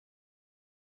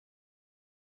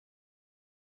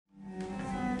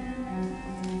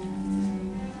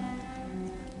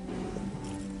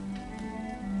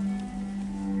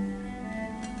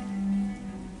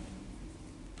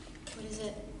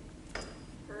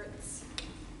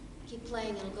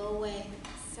playing, it'll go away.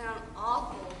 Sound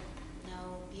awful.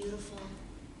 No, beautiful.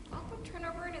 Bach would turn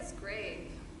over in his grave.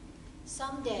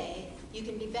 Someday, you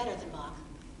can be better than Bach.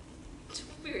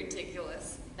 Don't be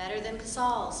ridiculous. Better than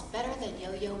Casals, better than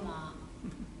Yo-Yo Ma.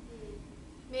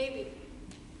 Maybe.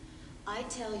 I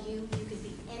tell you, you can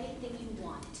be anything you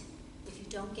want. If you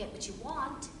don't get what you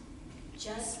want,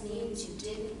 just means you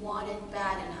didn't want it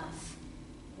bad enough.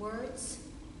 Words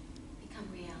become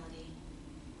reality.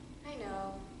 I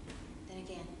know. Then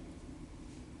again.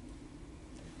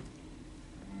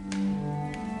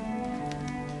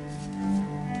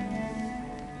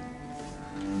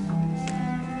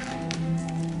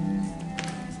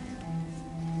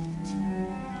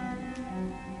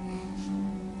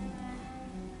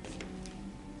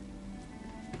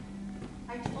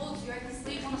 I told you I can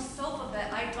sleep on a sofa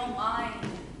bed. I don't mind.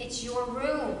 It's your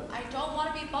room. I don't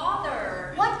want to be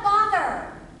bothered. What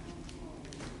bother?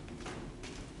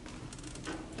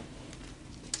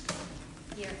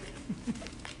 Here.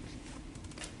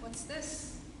 What's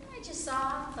this? I just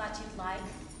saw, thought you'd like.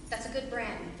 That's a good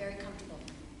brand, very comfortable.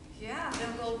 Yeah,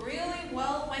 they'll go really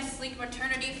well with my sleek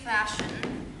maternity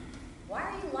fashion. Why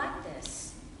are you like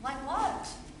this? Like what?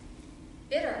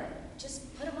 Bitter.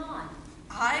 Just put them on.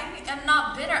 I am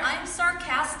not bitter. I'm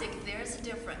sarcastic. There's a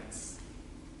difference.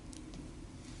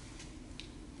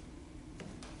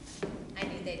 I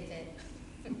knew they'd fit.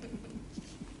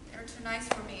 They're too nice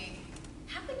for me.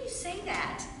 How can you say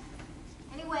that?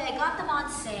 Anyway, I got them on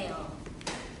sale.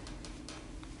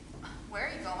 Where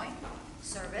are you going?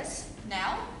 Service.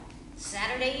 Now?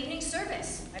 Saturday evening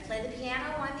service. I play the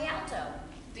piano, I'm the alto.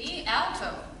 The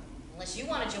alto. Unless you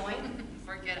want to join.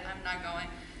 Forget it. I'm not going.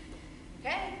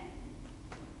 Okay.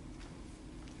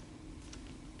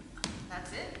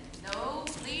 That's it. No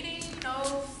pleading, no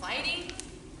fighting.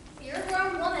 You're a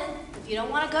grown woman. If you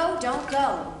don't want to go, don't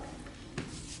go.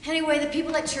 Anyway, the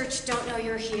people at church don't know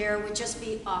you're here. Would just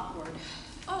be awkward.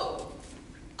 Oh,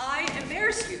 I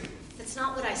embarrass you. That's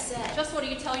not what I said. Just what do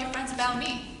you tell your friends about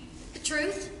me? The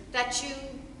truth, that you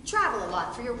travel a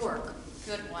lot for your work.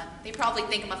 Good one. They probably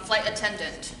think I'm a flight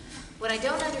attendant. What I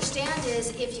don't understand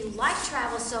is, if you like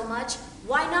travel so much,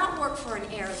 why not work for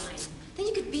an airline? Then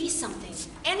you could be something,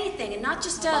 anything, and not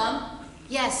just a bum?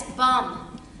 Yes,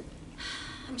 bum.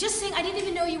 I'm just saying, I didn't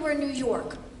even know you were in New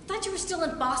York. I thought you were still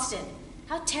in Boston.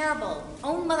 How terrible.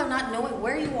 Own mother not knowing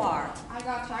where you are. I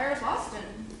got tired of Boston.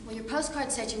 Well, your postcard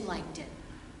said you liked it.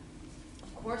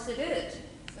 Of course it did.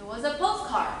 It was a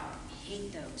postcard. I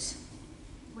hate those.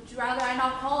 Would you rather I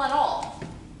not call at all?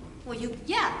 Well,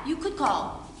 you could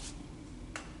call.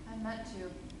 I meant to.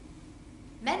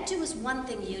 Meant to is one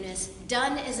thing, Eunice.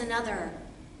 Done is another.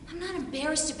 I'm not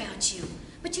embarrassed about you,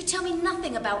 but you tell me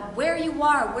nothing about where you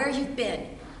are, where you've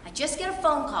been. I just get a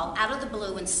phone call out of the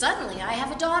blue, and suddenly I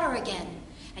have a daughter again.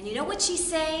 And you know what she's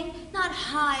saying? Not,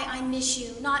 hi, I miss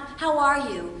you. Not, how are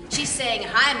you? She's saying,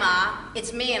 hi, Ma.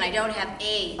 It's me, and I don't have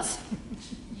AIDS.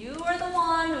 You are the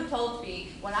one who told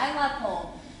me when I left home,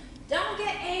 don't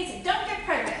get AIDS and don't get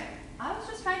pregnant. I was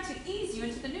just trying to ease you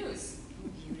into the news. Oh,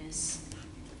 Eunice.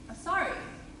 I'm sorry.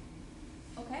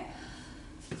 Okay?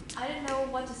 I didn't know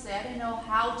what to say. I didn't know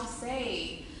how to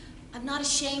say. I'm not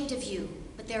ashamed of you,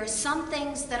 but there are some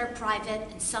things that are private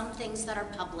and some things that are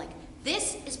public.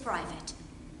 This is private.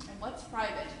 And what's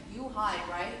private? You hide,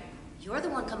 right? You're the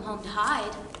one come home to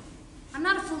hide. I'm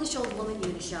not a foolish old woman,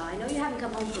 Eunice. I know you haven't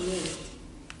come home for me.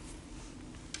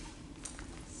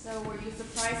 So were you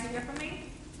surprised to hear from me?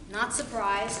 Not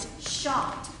surprised,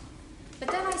 shocked. But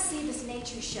then I see this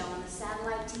nature show on the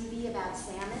satellite TV about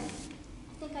salmon.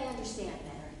 I think I understand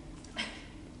better.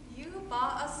 You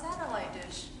bought a satellite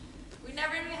dish. We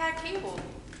never even had cable.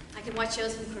 I can watch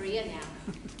shows from Korea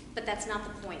now. But that's not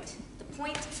the point. The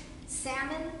point,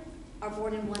 salmon are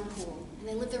born in one pool, and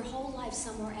they live their whole life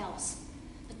somewhere else.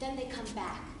 But then they come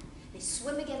back. They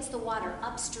swim against the water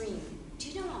upstream. Do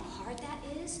you know how hard that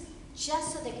is?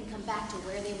 Just so they can come back to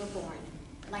where they were born,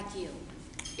 like you.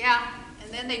 Yeah,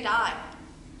 and then they die.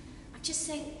 I'm just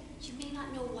saying, you may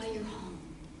not know why you're home,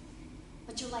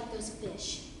 but you're like those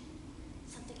fish.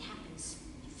 Something happens,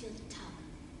 you feel the tug.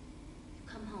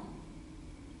 You come home.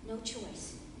 No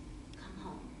choice. Come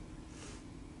home.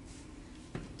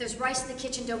 There's rice in the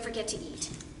kitchen, don't forget to eat.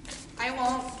 I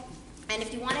won't. And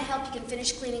if you want to help, you can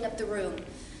finish cleaning up the room.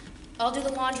 I'll do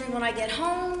the laundry when I get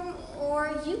home,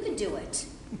 or you can do it.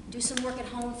 Do some work at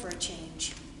home for a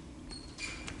change.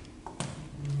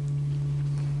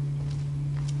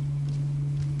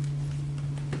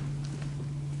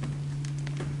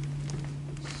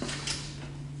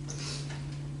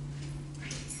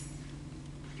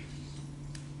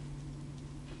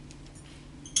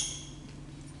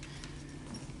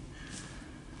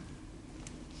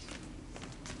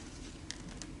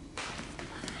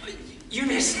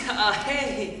 Eunice,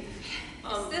 hey.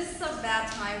 Is this a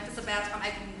bad time? If it's a bad time, I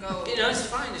can go. You know, it's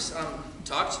fine. Just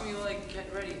talk to me while I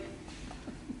get ready.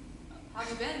 How have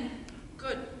you been?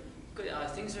 Good. Good.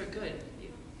 Things are good. You?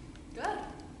 Good.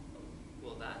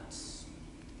 Well, that's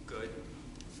good.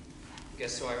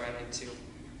 Guess who I ran into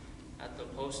at the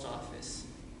post office?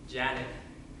 Janet.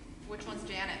 Which one's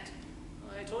Janet?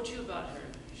 I told you about her.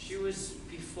 She was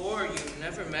before you.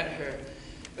 Never met her.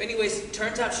 But anyways,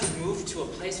 turns out she moved to a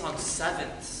place on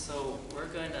 7th, so we're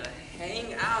gonna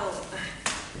hang out.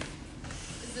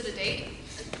 Is it a date?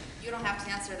 You don't have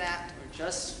to answer that. We're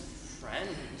just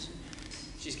friends.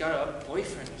 She's got a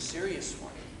boyfriend, a serious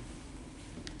one.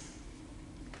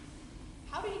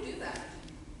 How do you do that?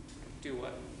 Do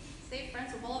what? Stay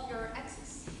friends with all of your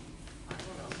exes. I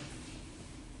don't know.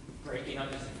 Breaking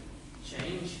up doesn't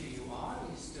change who you are.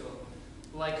 You still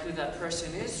like who that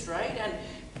person is, right? And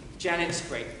Janet's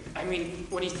great. I mean,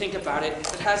 when you think about it,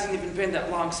 it hasn't even been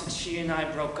that long since she and I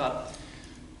broke up.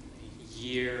 A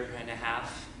year and a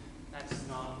half. That's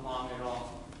not long at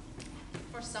all.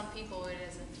 For some people, it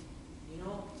isn't. You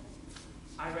know,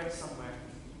 I read somewhere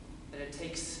that it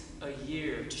takes a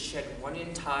year to shed one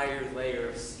entire layer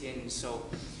of skin. So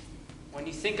when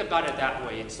you think about it that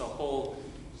way, it's a whole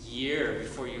year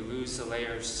before you lose the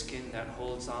layer of skin that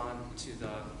holds on to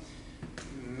the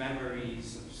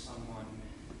memories of someone,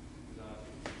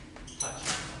 the touch of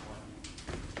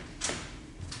someone.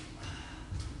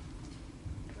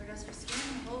 Where does your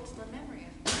skin hold the memory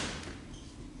of?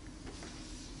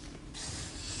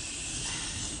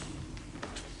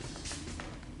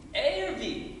 A or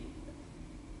B?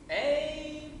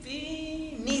 A,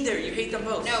 B, neither. You hate them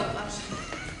both. No,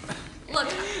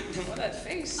 look. What that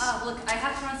face? Look, I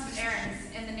have to run some errands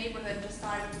in the neighborhood. Just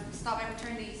thought I would stop by and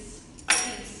return these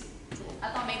keys. I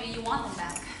thought maybe you want them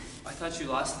back. I thought you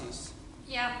lost these.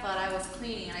 Yeah, but I was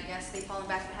cleaning, and I guess they fallen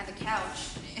back behind the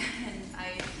couch.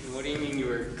 And What do you mean you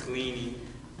were cleaning?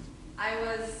 I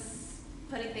was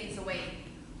putting things away,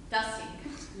 dusting.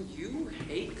 You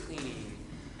hate cleaning.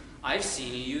 I've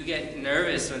seen you. You get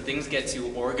nervous when things get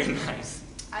too organized.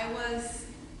 I was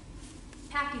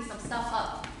packing some stuff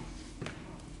up.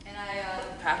 And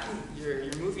Packing?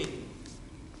 You're moving.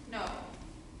 no.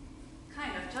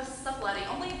 Kind of, just subletting.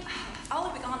 I'll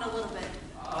only be gone a little bit.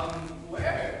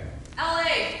 Where?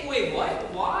 LA! Wait,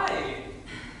 what? Why?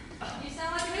 You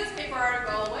sound like a newspaper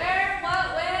article. Where?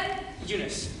 What? When?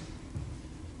 Eunice.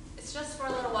 It's just for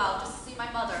a little while, just to see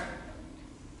my mother.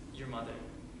 Your mother.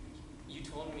 You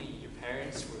told me your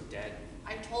parents were dead.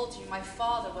 I told you, my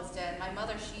father was dead. My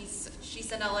mother,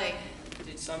 she's in LA.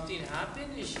 Did something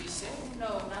happen? Is she sick? No,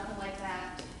 nothing like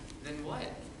that. Then what?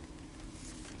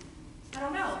 I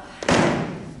don't know.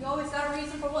 You always got a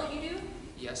reason for what you do?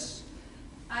 Yes.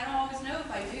 I don't always know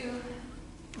if I do.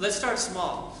 Let's start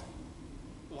small.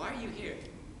 Why are you here?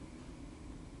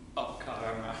 Oh, God,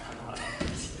 I'm not.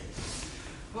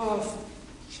 Oh,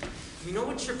 you know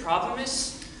what your problem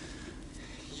is?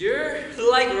 You're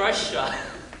like Russia.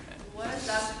 What is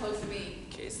that supposed to mean?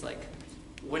 Okay, it's like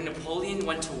when Napoleon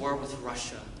went to war with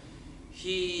Russia,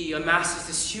 he amasses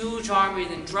this huge army,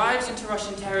 then drives into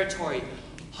Russian territory,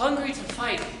 hungry to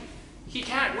fight. He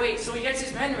can't wait, so he gets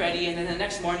his men ready, and then the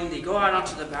next morning they go out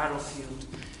onto the battlefield,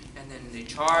 and then they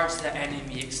charge the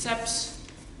enemy, except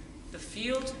the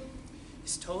field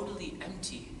is totally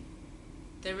empty.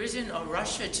 There isn't a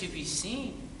Russia to be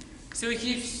seen. So he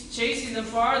keeps chasing them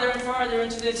farther and farther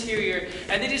into the interior,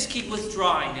 and they just keep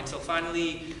withdrawing until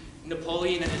finally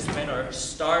Napoleon and his men are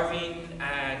starving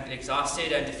and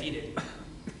exhausted and defeated.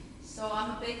 So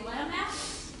I'm a big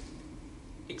landmass?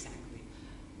 Exactly.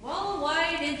 Well,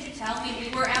 why didn't you tell me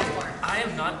we were at war? I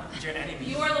am not your enemy.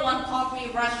 You are the one who called me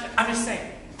Russian. I'm just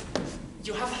saying,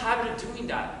 you have a habit of doing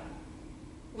that.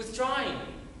 Withdrawing.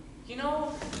 You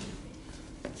know,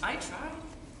 I tried.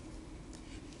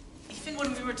 Even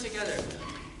when we were together,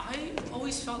 I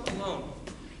always felt alone.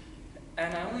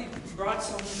 And I only brought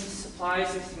so many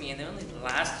supplies with me, and they only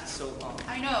lasted so long.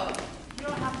 I know. You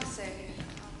don't have to say.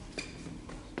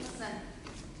 Listen.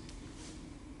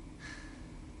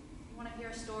 You want to hear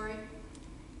a story?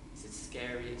 Is it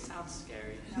scary? It sounds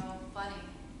scary. No, funny.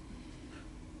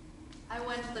 I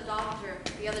went to the doctor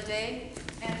the other day,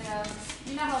 and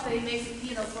you know how they make you pee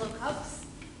in those little cups?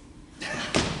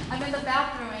 I'm in the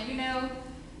bathroom, and you know,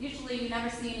 usually you never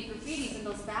see any graffitis in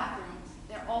those bathrooms.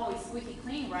 They're always squeaky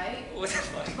clean, right? What the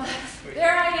fuck? But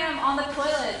there I am on the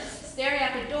toilet, staring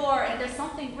at the door, and there's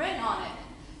something written on it.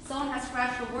 Someone has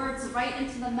scratched the words right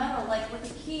into the metal, like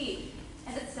with a key.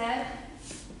 And it said,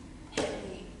 hit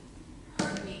me,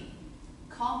 hurt me,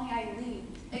 call me Eileen.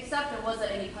 Except there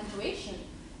wasn't any punctuation.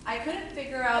 I couldn't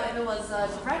figure out if it was a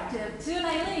directive to an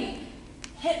Eileen.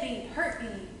 hit me, hurt me,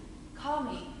 call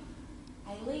me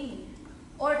Eileen,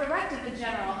 or directive in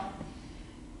general.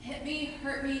 Hit me,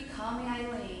 hurt me, call me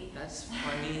Eileen. That's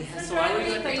funny. It's So why were driving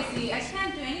you me at the crazy. I doctor's?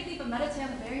 can't do anything but meditate on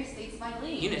the various states of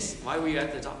Eileen. Eunice, why were you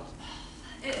at the doctor's?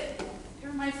 It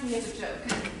reminds me of a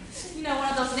joke. You know, one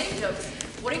of those name jokes.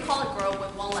 What do you call a girl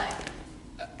with one leg?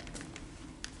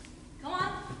 Come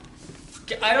on.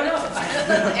 I don't know.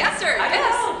 Answer, I don't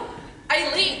yes. know.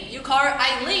 Eileen. You call her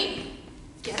Eileen.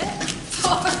 Get it?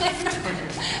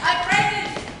 I'm pregnant.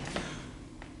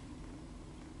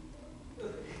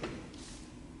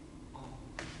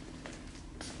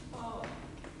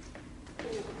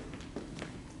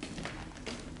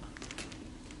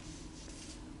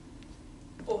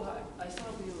 Oh, I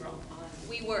thought we were on.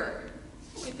 We were.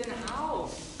 Wait, then how?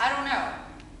 I don't know.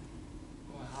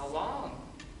 Well, how long?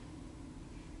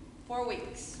 4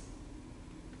 weeks.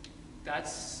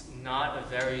 That's not a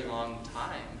very long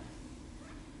time.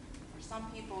 For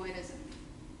some people, it isn't.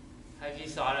 Have you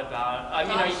thought about? I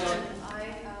mean, are you Adoption.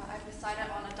 going? I've decided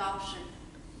on adoption.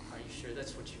 Are you sure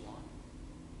that's what you want?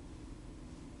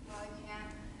 Well, I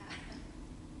can't.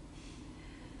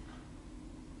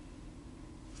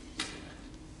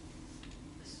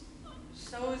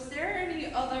 So, is there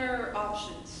any other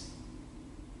options?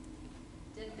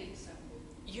 Didn't think so.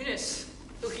 Eunice,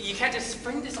 look, you can't just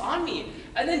spring this on me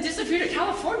and then disappear to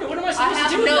California. What am I I supposed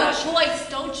have to do with no that? choice.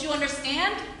 Don't you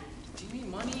understand? Do you need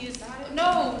money? Is that it?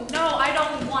 No, I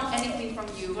don't want anything from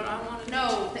you. But I want to.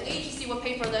 No, the agency will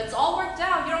pay for that. It's all worked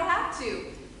out. You don't have to.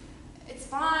 It's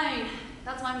fine.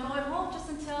 That's why I'm going home just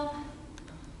until.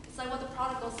 It's like what the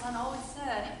prodigal son always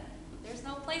said. There's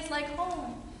no place like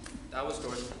home. That was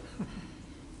Doris.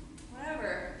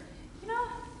 Whatever. You know,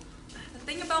 the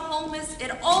thing about home is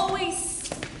it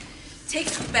always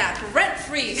takes you back,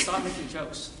 rent-free. Stop making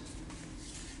jokes.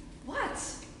 What?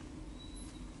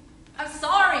 I'm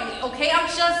sorry, okay? I'm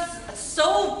just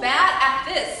so bad at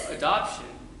this. Adoption.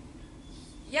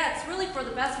 Yeah, it's really for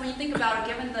the best when you think about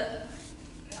it, given the...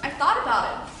 I've thought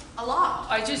about it a lot.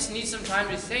 I just need some time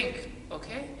to think.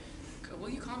 Okay?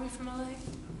 Will you call me from LA?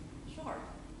 Sure.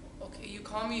 Okay, you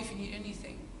call me if you need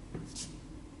anything.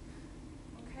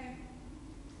 Okay.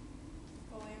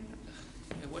 Going.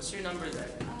 Okay, what's your number then?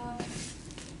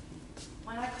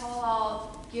 When I call,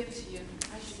 I'll give it to you.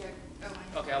 I should get going.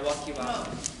 Okay, I'll walk you out.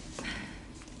 No.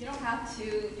 You don't have to.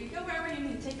 You go wherever you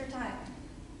need. Take your time.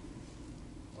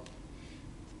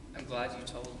 I'm glad you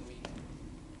told me.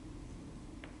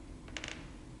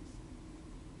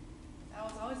 That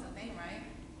was always the thing, right?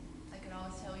 I could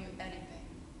always tell you anything.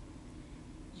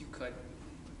 You could.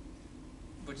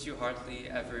 But you hardly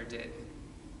ever did.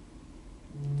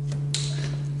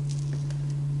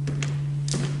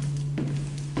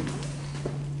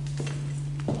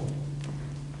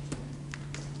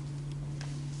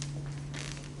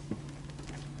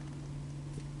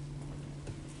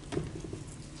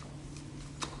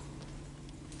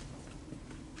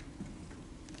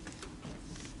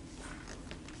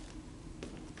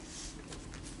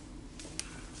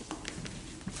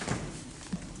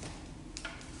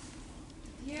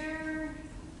 Dear...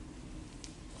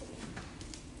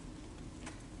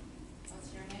 What's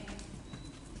your name?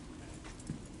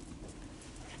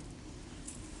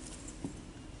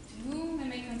 To whom it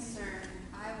may concern,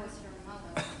 I was your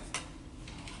mother.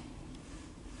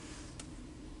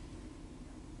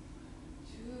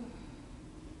 To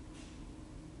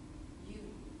you.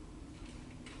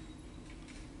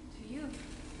 To you.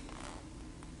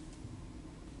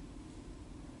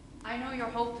 I know you're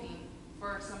hoping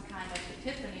for some kind of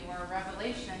epiphany or a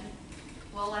revelation.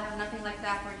 Well, I have nothing like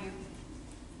that for you.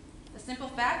 The simple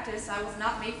fact is, I was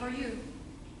not made for you.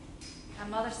 That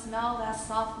mother smell, that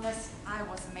softness, I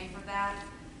wasn't made for that.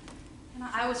 And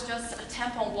I was just a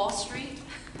temp on Wall Street,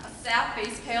 a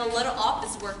sad-faced, pale little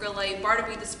office worker like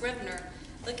Bartleby the Scrivener,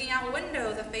 looking out a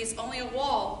window that faced only a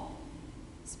wall.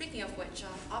 Speaking of which,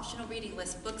 optional reading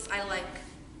list, books I like,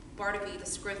 Bartleby the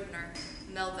Scrivener,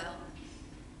 Melville.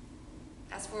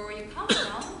 As for where you come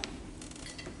from,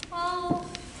 well,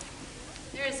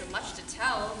 there isn't much to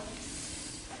tell.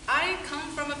 I come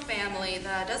from a family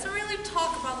that doesn't really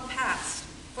talk about the past.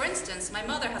 For instance, my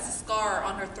mother has a scar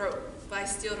on her throat, but I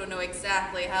still don't know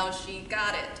exactly how she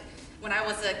got it. When I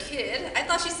was a kid, I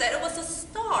thought she said it was a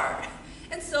star.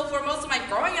 And so for most of my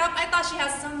growing up, I thought she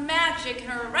had some magic in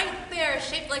her right there,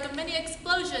 shaped like a mini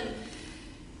explosion.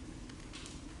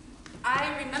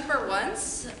 I remember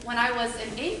once, when I was in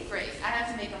 8th grade, I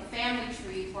had to make a family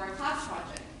tree for a class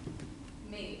project.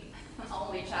 Me,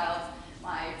 only child.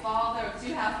 My father,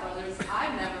 2 half-brothers,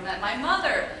 I've never met. My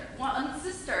mother, one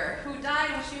sister, who died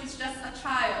when she was just a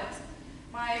child.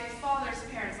 My father's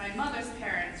parents, my mother's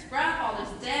parents,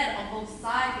 grandfather's dead on both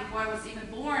sides before I was even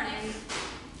born, and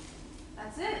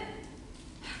that's it.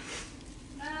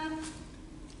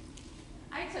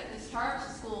 I took this charge to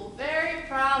school, very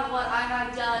proud of what I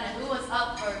had done and who was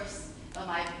up first. But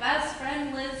my best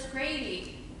friend Liz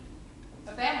Grady,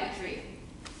 a family tree,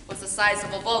 was the size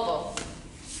of a Volvo.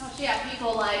 Oh, she had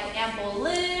people like Anne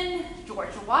Boleyn, George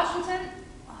Washington.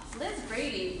 Oh, Liz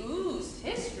Grady oozed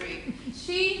history.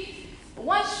 She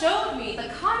once showed me the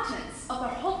contents of her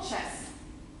whole chest.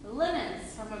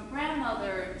 Linens from her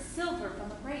grandmother, silver from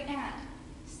a great aunt,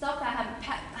 stuff that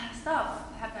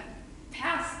had been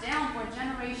passed down for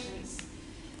generations.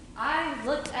 I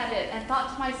looked at it and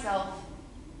thought to myself,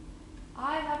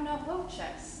 I have no hope,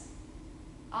 Chess.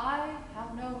 I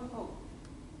have no hope.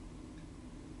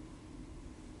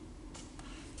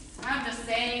 I'm just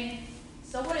saying,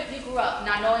 so what if you grew up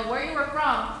not knowing where you were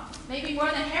from? Maybe more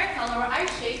than hair color or eye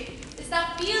shape, it's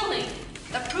that feeling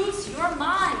that proves you're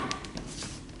mine.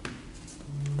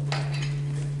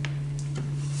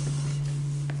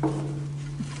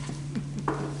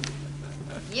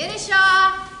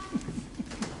 Unishaw!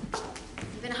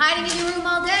 You've been hiding in your room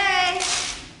all day.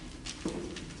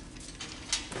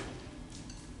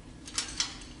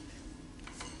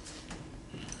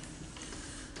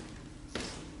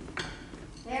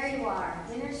 There you are.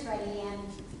 Dinner's ready, and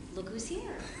look who's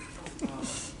here.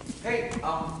 Hey,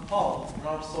 Paul.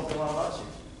 Mom just told me a lot about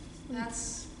you.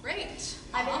 That's great.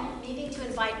 I've been meaning to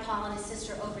invite Paul and his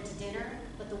sister over to dinner,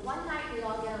 but the one night we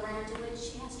all get around to it,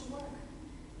 she has to work.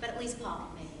 But at least Paul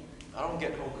can make it. I don't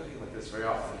get home cooking like this very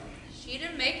often. She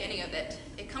didn't make any of it.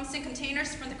 It comes in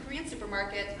containers from the Korean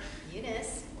supermarket.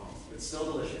 Eunice, Oh, it's still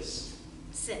delicious.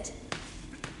 sit.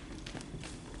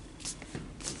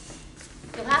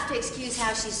 You'll have to excuse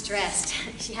how she's dressed.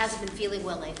 She hasn't been feeling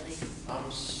well lately.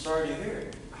 I'm sorry to hear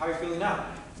it. How are you feeling now?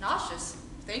 Nauseous.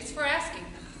 Thanks for asking.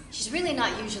 She's really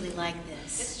not usually like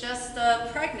this. It's just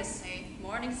pregnancy,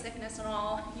 morning sickness and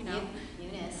all, you know.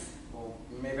 Eunice, Well,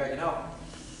 maybe I can help.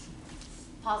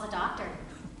 Paul's a doctor.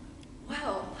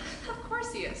 Well, of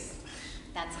course he is.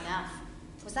 That's enough.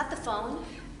 Was that the phone?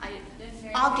 I didn't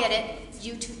hear I'll anything. get it.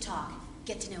 You two talk.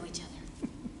 Get to know each other.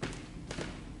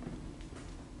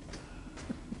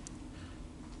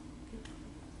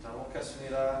 잘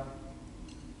먹겠습니다.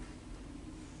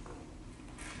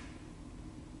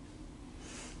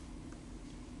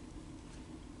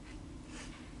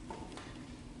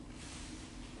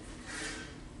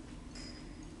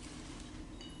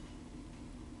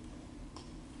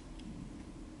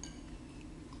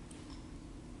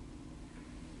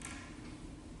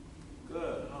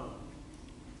 Good, huh?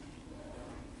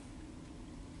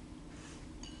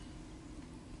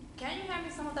 Can you hand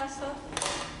me some of that stuff?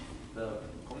 The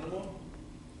굽는 거?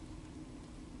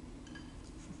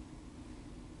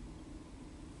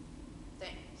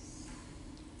 Thanks.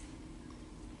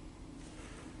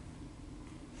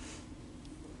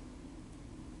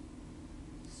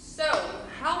 So,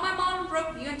 how my mom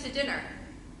broke you into dinner?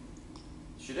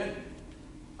 She didn't.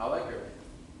 I like her.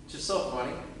 She's so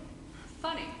funny.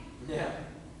 Funny. Yeah.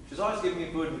 She's always giving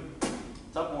me food in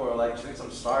Tupperware like she thinks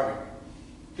I'm starving.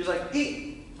 She's like,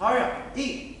 eat! Hurry up!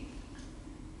 Eat!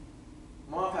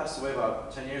 Mom passed away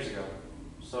about 10 years ago.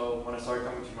 So when I started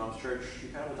coming to Mom's church, she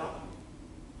kind of adopted me.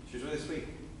 She was really sweet.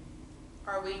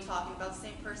 Are we talking about the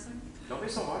same person? Don't be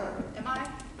so hard on her. Am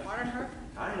I? Hard on her?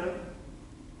 Kind of.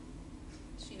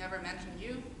 She never mentioned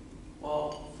you.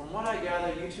 Well, from what I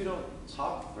gather, you two don't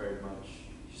talk very much.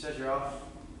 She says you're off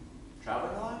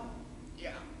traveling a lot?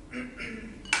 Yeah.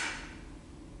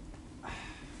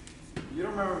 You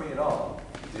don't remember me at all,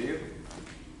 do you?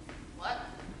 What?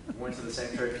 We went to the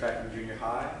same church back in junior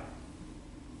high?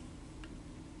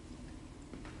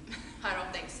 I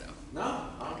don't think so. No,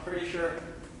 I'm pretty sure.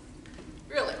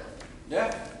 Really?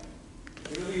 Yeah.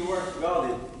 We knew who you were. We all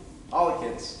did. All the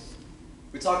kids.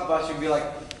 We talk about you and be like,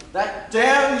 that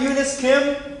damn Eunice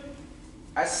Kim!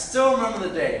 I still remember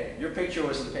the day your picture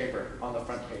was in the paper on the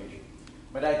front page.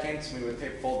 My dad came to me with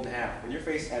paper folded in half, with your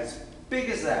face as big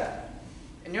as that.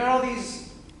 And you had all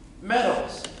these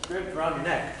medals gripped around your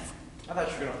neck. I thought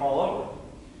you were going to fall over.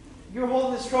 You were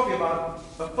holding this trophy about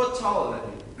a foot taller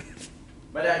than you.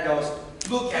 My dad goes,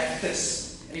 look at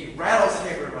this. And he rattles the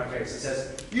paper in my face and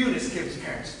says, Eunice Kim's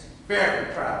parents,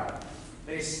 very proud.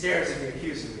 Then he stares at me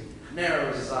accusingly,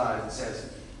 narrows his eyes and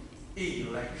says,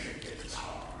 electric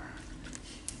guitar.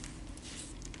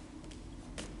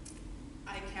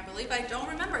 I can't believe I don't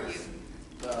remember you.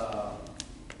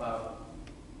 About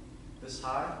this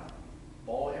high,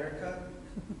 bald haircut.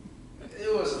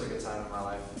 It wasn't a good time in my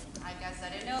life. I guess I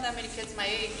didn't know that many kids my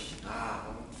age.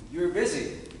 You were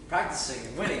busy, practicing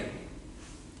and winning.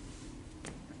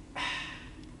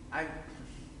 I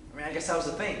I guess that was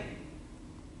the thing.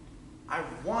 I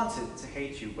wanted to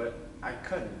hate you, but I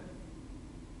couldn't.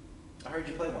 I heard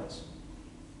you play once.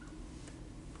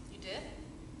 You did?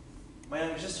 My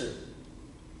younger sister,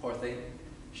 poor thing,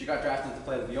 she got drafted to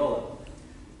play the viola.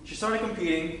 She started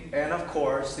competing, and of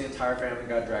course, the entire family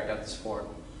got dragged out the sport.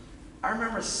 I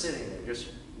remember sitting there, just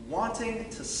wanting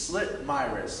to slit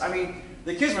my wrist. I mean,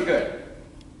 the kids were good,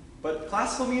 but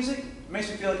classical music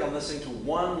makes me feel like I'm listening to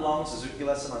one long Suzuki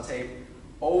lesson on tape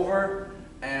over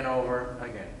and over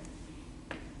again.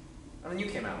 And then you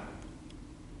came out.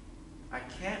 I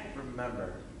can't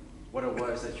remember what it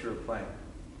was that you were playing.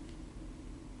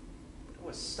 But it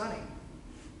was stunning.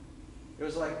 It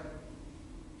was like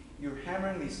you were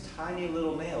hammering these tiny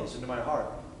little nails into my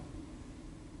heart,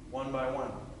 one by one.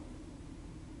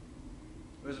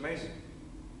 It was amazing.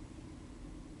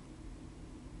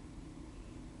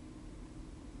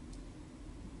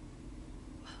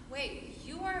 Wait,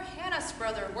 you were Hannah's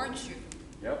brother, weren't you?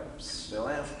 Yep, still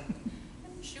am.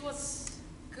 She was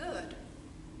good.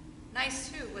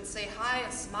 Nice too, would say hi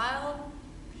and smile.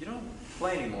 You don't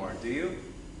play anymore, do you?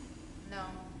 No.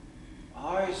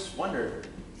 I always wondered,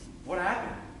 what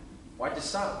happened? Why'd you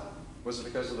stop? Was it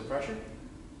because of the pressure?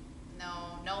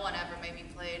 No, no one ever made me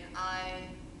play it. I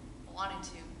wanted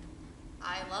to.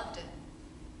 I loved it.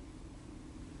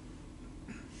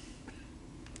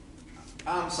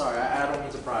 I'm sorry, I don't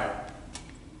mean to pry.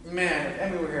 Man, if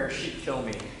Emmy were here, she'd kill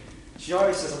me. She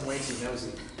always says I'm way too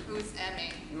nosy. Who's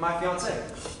Emmy? My fiance.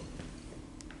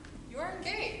 You're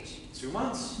engaged. 2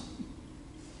 months.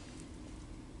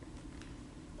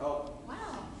 Oh, Wow.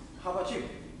 how about you?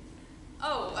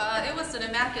 Oh, it was an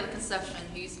immaculate conception.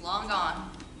 He's long gone.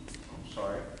 I'm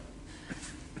sorry.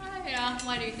 Yeah,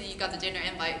 why do you think you got the dinner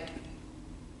invite?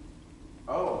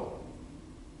 Oh.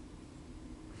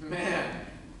 Man.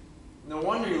 No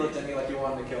wonder you looked at me like you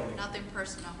wanted to kill me. Nothing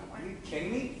personal. Are you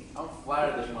kidding me? I'm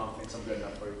flattered that your mom thinks I'm good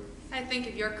enough for you. I think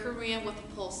if you're Korean with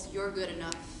a pulse, you're good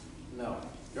enough. No.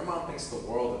 Your mom thinks the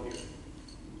world of you.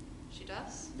 She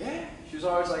does? Yeah. She was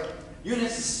always like,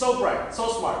 Eunice is so bright,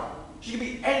 so smart. She can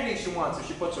be anything she wants if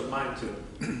she puts her mind to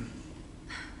it.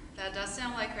 That does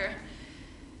sound like her.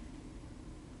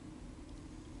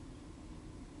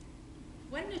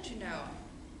 When did you know?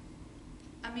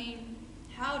 I mean,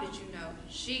 how did you know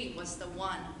she was the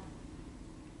one?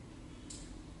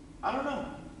 I don't know.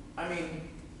 I mean,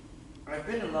 I've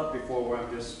been in love before where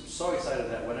I'm just so excited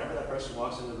that whenever that person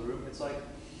walks into the room, it's like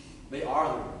they are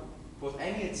the room. But with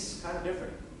Amy, it's kind of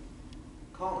different.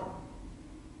 Calmer.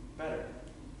 Better.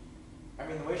 I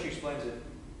mean, the way she explains it,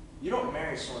 you don't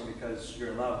marry someone because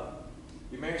you're in love.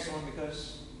 You marry someone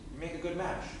because you make a good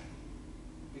match.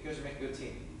 Because you make a good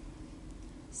team.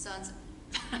 Sounds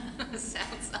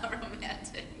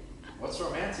romantic. What's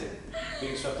romantic?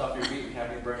 Being swept off your feet and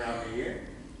having it burn out in your ear?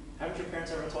 Haven't your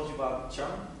parents ever told you about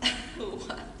charm?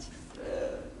 What?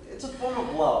 It's a form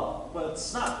of love, but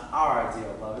it's not our idea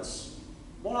of love. It's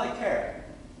more like care.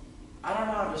 I don't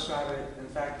know how to describe it. In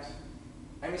fact,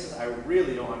 Amy says I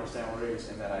really don't understand what it is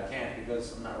and that I can't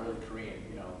because I'm not really Korean,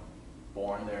 you know,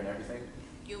 born there and everything.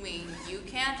 You mean you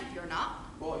can't if you're not?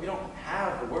 Well, if you don't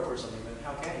have the word for something, then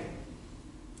how can you?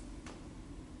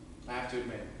 I have to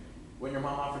admit, when your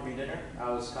mom offered me dinner, I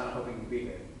was kind of hoping you'd be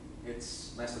here.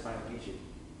 It's nice to finally meet you.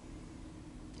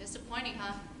 Disappointing,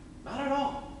 huh? Not at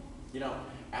all. You know,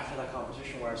 after that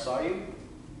competition where I saw you,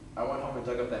 I went home and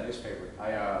dug up that newspaper.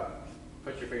 I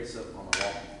put your face up on the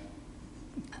wall.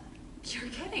 You're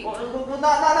kidding. Well,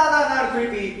 not a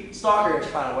creepy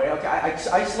stalkerish kind of way. Okay, I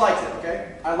just liked it.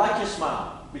 Okay, I liked your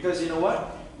smile because you know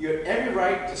what? You had every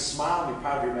right to smile and be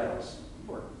proud of your medals.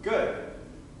 You were good,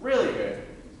 really good.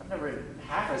 I've never been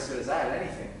half as good as that at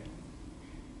anything.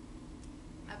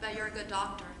 I bet you're a good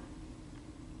doctor.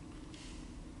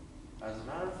 As a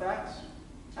matter of fact,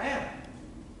 I am.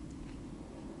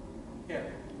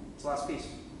 Here, it's the last piece.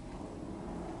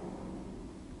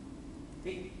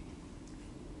 Eat.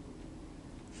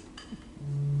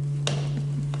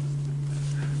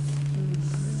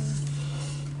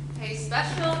 Pay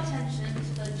special attention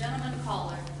to the gentleman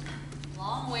caller.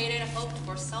 Long waited and hoped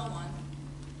for someone.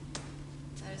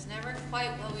 That is never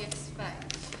quite what we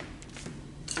expect.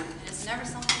 And it's never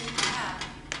something we can have.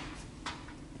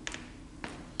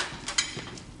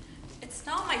 It's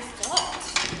not my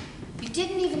fault. You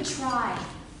didn't even try.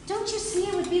 Don't you see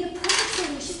it would be the perfect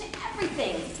solution to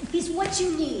everything? He's what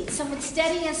you need, someone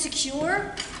steady and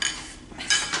secure.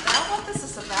 Is that what this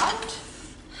is about?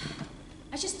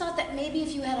 I just thought that maybe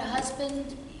if you had a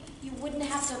husband, you wouldn't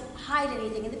have to hide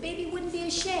anything and the baby wouldn't be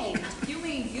ashamed. You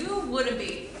mean you wouldn't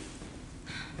be?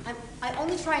 I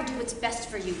only try and do what's best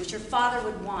for you, what your father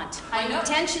would want. I know. My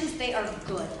intentions, they are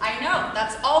good. I know.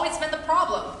 That's always been the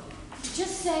problem.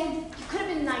 Just saying, you could have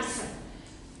been nicer.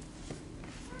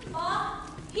 Mom,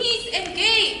 he's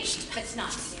engaged. That's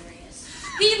not serious.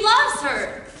 He loves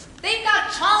her. They've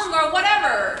got Chung or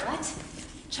whatever. What?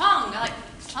 Chung, like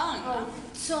Chung. Oh,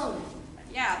 Sung.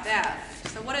 Yeah, that.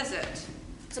 So what is it?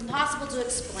 It's impossible to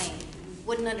explain. You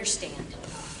wouldn't understand.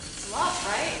 It's love,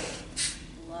 right?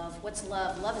 Love? What's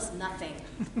love? Love is nothing.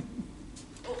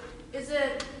 Oh, is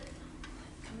it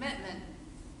commitment,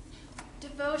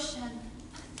 devotion,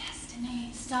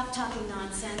 destiny? Stop talking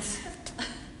nonsense.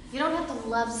 You don't have to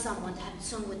love someone to have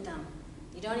Sung with them.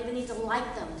 You don't even need to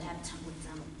like them to have Sung with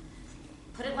them.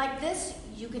 Put it like this,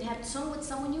 you can have Sung with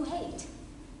someone you hate.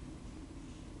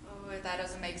 Oh, that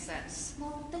doesn't make sense.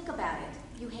 Well, think about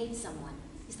it. You hate someone.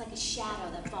 He's like a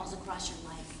shadow that falls across your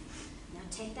life. Now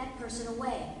take that person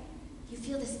away. You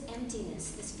feel this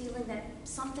emptiness, this feeling that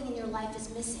something in your life is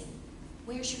missing.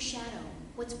 Where's your shadow?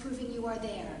 What's proving you are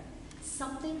there?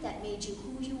 Something that made you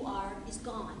who you are is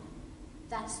gone.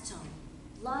 That's Sung.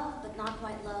 Love, but not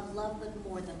quite love. Love, but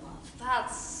more than love.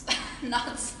 That's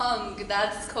not Sung.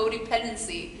 That's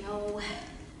codependency. No.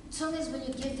 Sung is when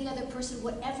you give the other person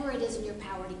whatever it is in your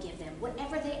power to give them,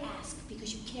 whatever they ask,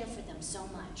 because you care for them so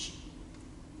much.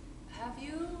 Have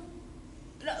you?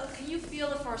 No, can you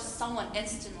feel it for someone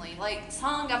instantly? Like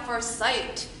Sung at first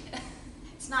sight.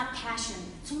 It's not passion.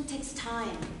 Sung takes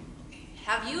time.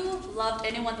 Have you loved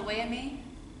anyone the way of me?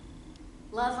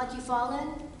 Love like you fall in?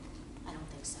 I don't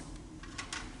think so.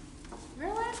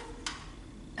 Really?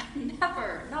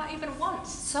 Never. Not even once.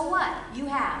 So what? You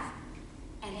have.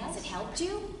 And has it helped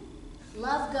you?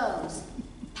 Love goes.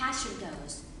 Passion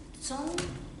goes. Sung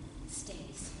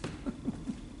stays.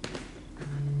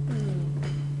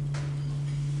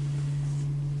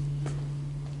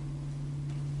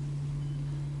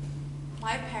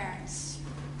 My parents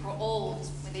were old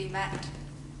when they met.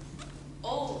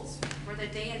 Old for the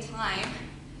day and time.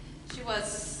 She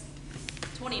was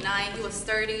 29, he was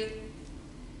 30.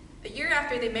 A year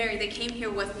after they married, they came here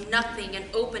with nothing and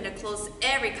opened and closed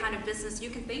every kind of business you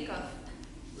can think of.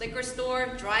 Liquor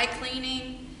store, dry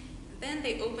cleaning, and then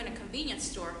they opened a convenience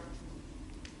store.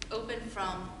 Opened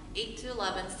from 8 to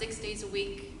 11, 6 days a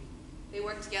week. They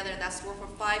worked together in that store for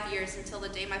 5 years until the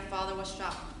day my father was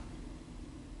shot.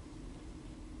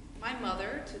 My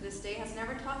mother, to this day, has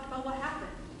never talked about what happened,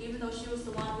 even though she was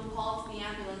the one who called the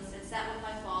ambulance and sat with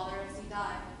my father as he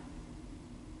died.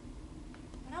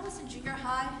 When I was in junior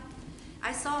high,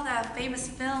 I saw that famous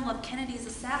film of Kennedy's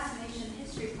assassination in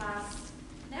history class.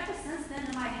 And ever since then,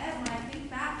 in my head, when I think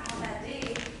back on that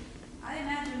day, I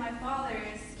imagine my father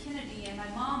as Kennedy and my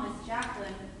mom as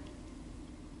Jacqueline.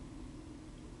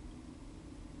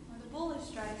 When the bullet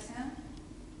strikes him,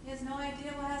 he has no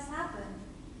idea what has happened.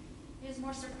 He is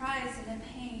more surprised and in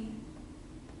pain.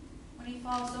 When he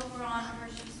falls over on her,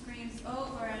 she screams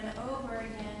over and over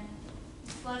again.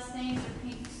 His blood stains her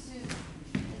pink suit.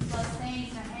 His blood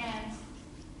stains her hands.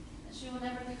 And she will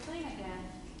never be clean again.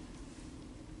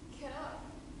 Get up.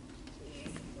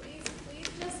 Please, please, please,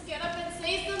 just get up and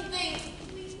say something.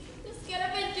 Please, just get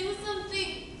up and do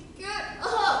something. Get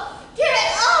up.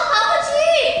 Get up,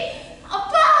 Apache!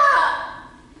 Appa!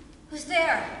 Who's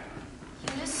there?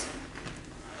 Eunice?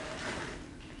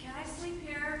 Can I sleep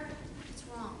here? What's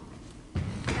wrong?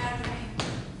 Bad dream.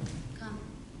 Come.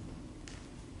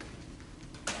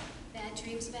 Bad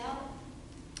dreams about?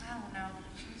 I don't know.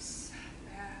 It was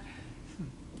bad.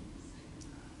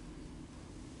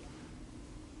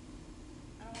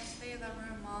 I don't want to stay in that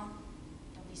room, Mom.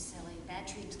 Don't be silly. Bad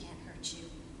dreams can't hurt you.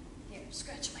 Here,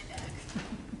 scratch my back.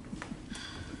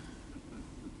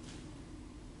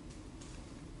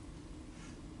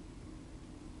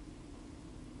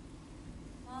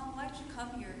 Mom, why'd you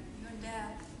come here? You and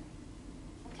Dad.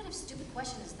 What kind of stupid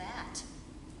question is that?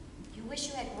 You wish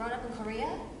you had grown up in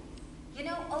Korea? You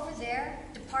know, over there,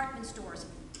 department stores,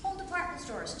 whole department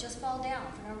stores just fall down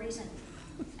for no reason.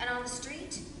 And on the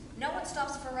street, no one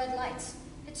stops for red lights.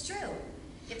 It's true.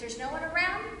 If there's no one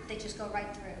around, they just go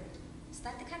right through. Is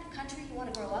that the kind of country you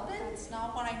want to grow up in? That's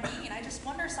not what I mean. I just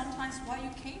wonder sometimes why you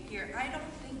came here. I don't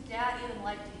think Dad even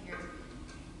liked it here.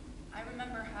 I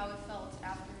remember how it felt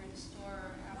after the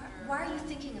store, after... Why are you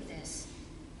thinking of this?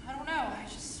 I don't know. I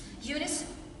just... Eunice,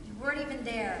 you weren't even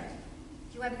there.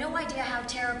 You have no idea how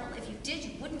terrible. If you did,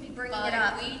 you wouldn't be bringing But it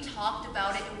up. if we talked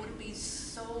about it, it would be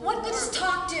so... What good does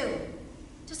talk do?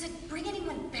 Does it bring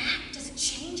anyone back? Does it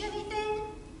change anything?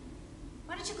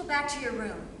 Why don't you go back to your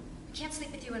room? I can't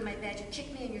sleep with you in my bed. You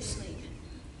kick me in your sleep.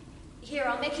 Here,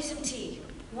 I'll make you some tea.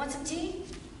 You want some tea?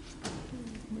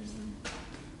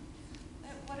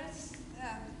 What is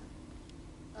that?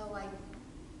 Oh, I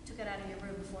took it out of your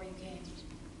room before you came.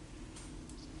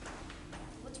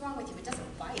 What's wrong with you? It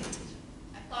doesn't bite.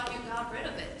 I thought you got got rid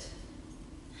of it.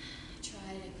 I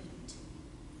tried, I couldn't.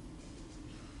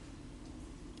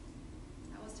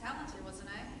 I was talented, wasn't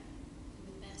I? You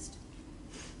were the best.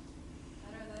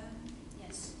 Better than?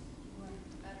 Yes, you were.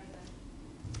 Better than.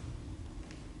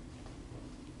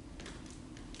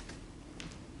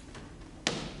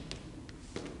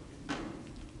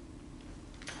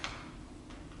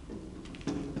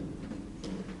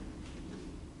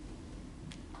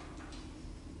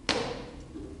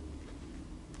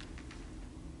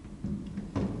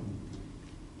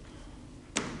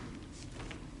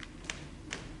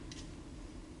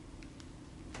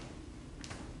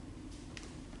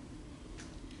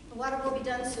 The water will be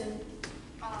done soon.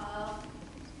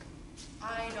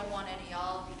 I don't want any.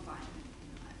 I'll be fine.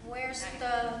 Where's I-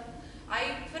 the...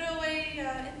 I put it away in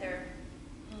there.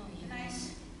 Oh,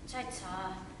 Nice.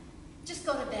 Ta-ta. Just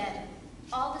go to bed.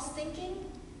 All this thinking,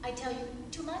 I tell you,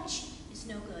 too much is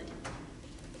no good.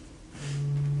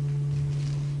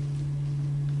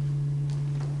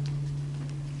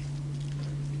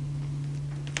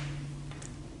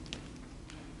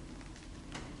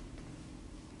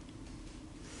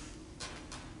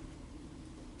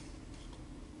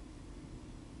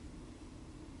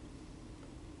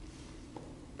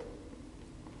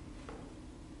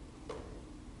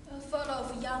 A photo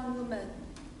of a young woman.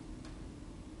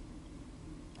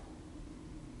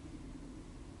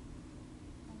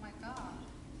 Oh my God.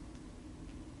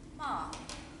 Mom.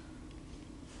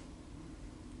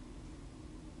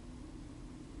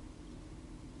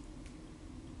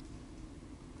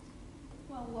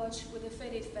 One watch with a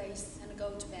faded face and a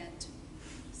gold band.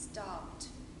 Stopped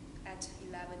at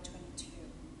 11:22.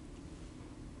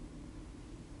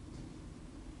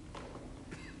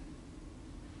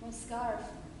 One scarf,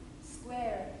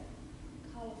 square,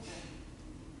 colorful.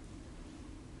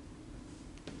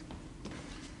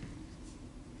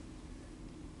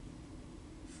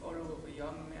 Photo of a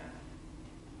young man.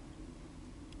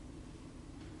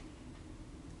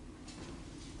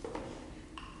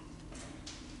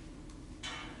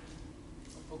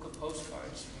 A book of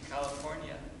postcards from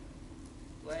California.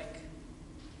 Blank.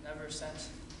 Never sent.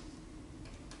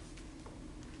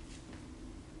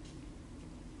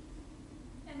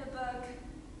 And a book.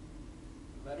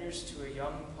 Letters to a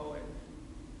Young Poet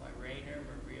by Rainer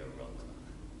Maria Rilke.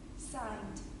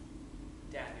 Signed.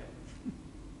 Daniel.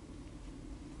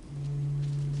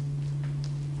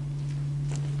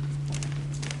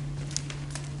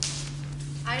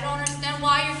 I don't understand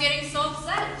why you're getting so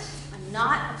upset. I'm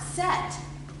not upset.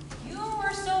 You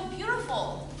were so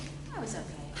beautiful. I was okay.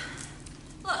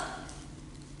 Look.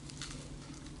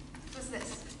 Who's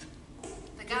this?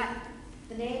 The guy.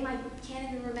 The name I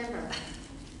can't even remember.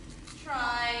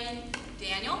 Try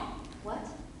Daniel. What?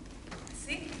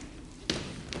 See?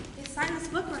 They signed this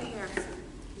book right here.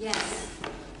 Yes.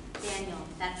 Daniel,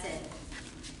 that's it.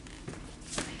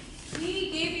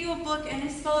 He gave you a book and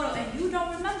his photo and you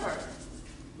don't remember.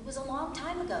 It was a long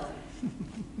time ago.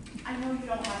 I know you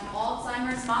don't have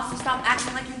Alzheimer's, Mom, so stop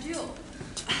acting like you do.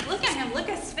 Look at him, look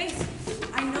at his face.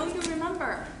 I know you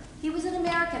remember. He was an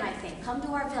American, I think. Come to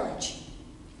our village.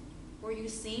 Were you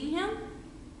seeing him?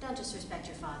 Don't disrespect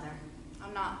your father.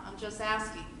 I'm not, I'm just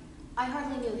asking. I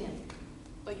hardly knew him.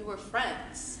 But you were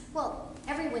friends. Well,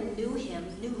 everyone knew him,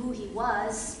 knew who he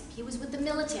was. He was with the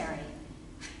military.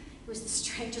 He was the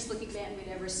strangest looking man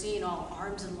we'd ever seen, all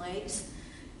arms and legs.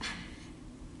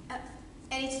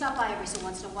 And he'd stop by every so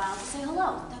once in a while to say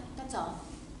hello. That's all.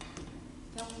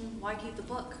 Then why keep the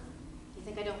book? You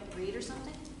think I don't read or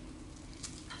something?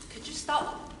 Could you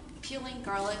stop peeling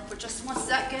garlic for just 1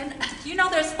 second? You know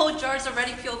there's whole jars of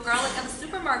ready peeled garlic at the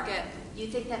supermarket. You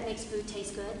think that makes food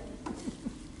taste good?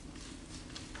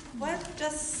 What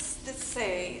does this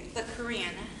say, the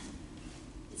Korean?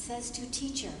 It says to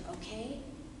teacher, okay?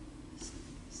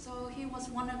 So he was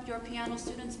one of your piano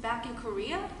students back in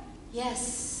Korea?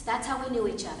 Yes, that's how we knew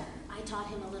each other. I taught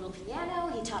him a little piano,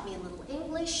 he taught me a little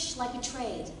English, like a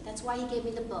trade. That's why he gave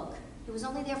me the book. He was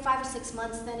only there 5 or 6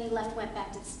 months, then he left, went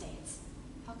back to the States.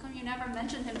 How come you never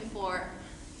mentioned him before?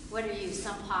 What are you,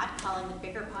 some pot calling the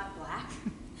bigger pot black?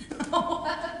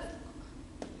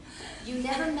 You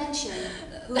never mention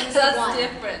who's the That's one.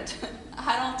 different.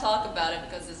 I don't talk about it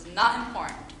because it's not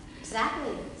important.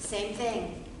 Exactly, same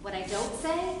thing. What I don't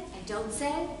say because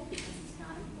it's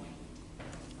not important.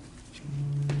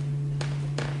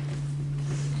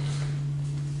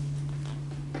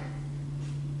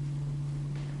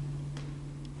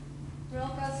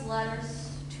 Rilke's letters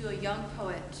to a young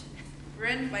poet,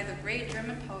 written by the great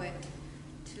German poet,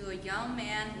 to a young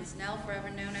man who is now forever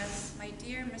known as my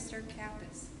dear Mr.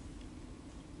 Campus.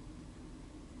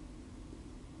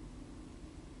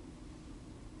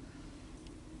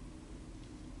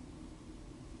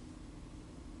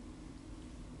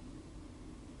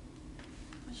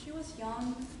 she was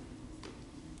young,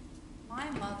 my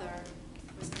mother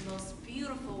was the most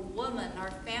beautiful woman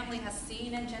our family has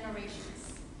seen in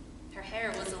generations. Her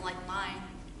hair wasn't like mine.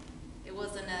 It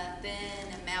wasn't a thin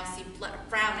and mousy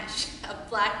brownish, a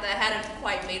black that hadn't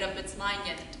quite made up its mind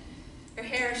yet. Her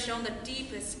hair shone the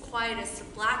deepest,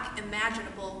 quietest black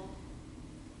imaginable.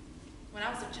 When I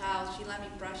was a child, she let me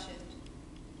brush it,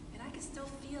 and I could still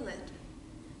feel it,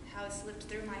 how it slipped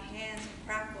through my hands and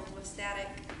crackled with static.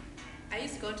 I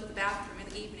used to go to the bathroom in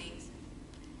the evenings,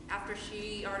 after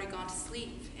she already gone to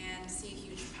sleep, and see a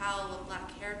huge pile of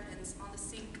black hairpins on the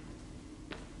sink.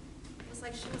 It was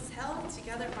like she was held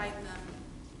together by them.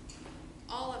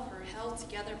 All of her held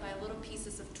together by little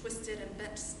pieces of twisted and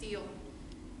bent steel.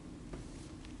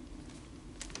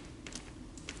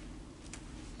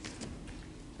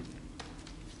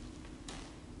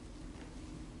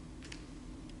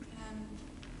 And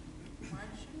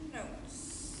margin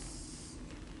notes.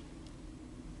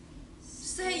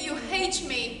 Say you hate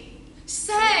me.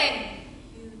 Say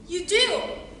you do.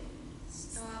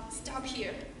 Stop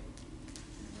here.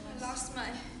 I lost my...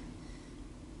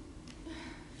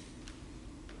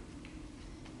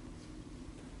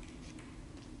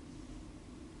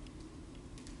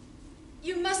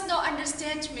 You must not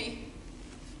understand me.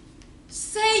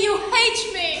 Say you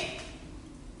hate me.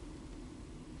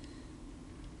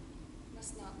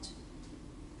 Must not.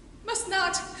 Must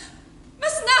not.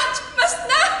 Must not. Must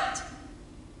not.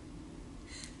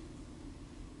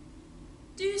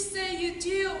 Do say you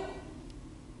do.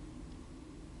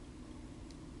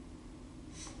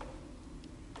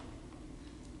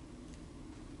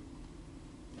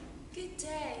 Good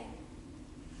day.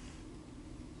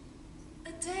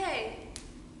 A day.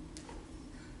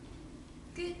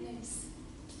 Goodness.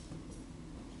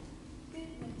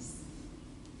 Goodness.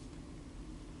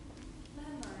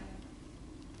 Memory.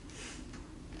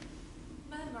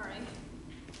 Memory.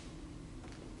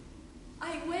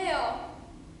 I will.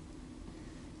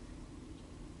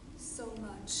 So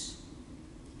much.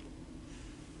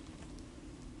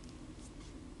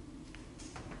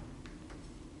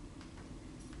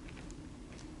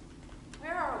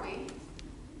 Where are we?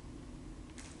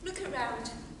 Look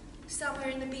around.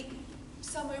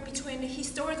 Somewhere between the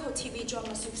historical TV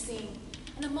dramas you've seen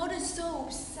and the modern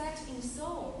soaps set in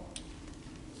Seoul.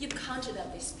 You've conjured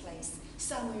up this place,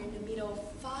 somewhere in the middle of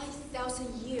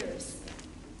 5,000 years.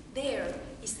 There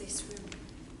is this room.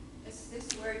 Is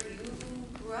this where you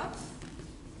grew up?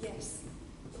 Yes.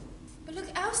 But look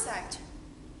outside.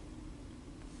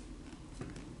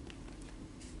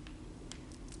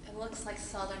 It looks like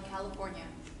Southern California.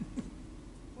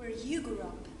 Where you grew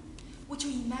up. What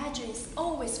you imagine is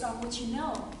always from what you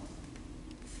know.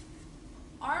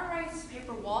 Aren't rice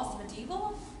paper walls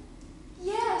medieval?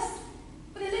 Yes,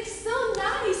 but it looks so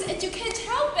nice and you can't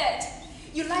help it.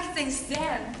 You like things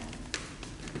then.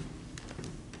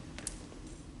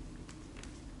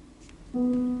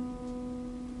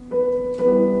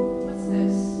 What's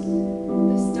this?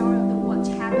 The story of what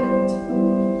happened.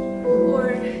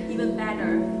 Or even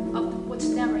better, of what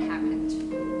never happened.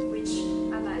 Which,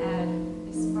 I might add,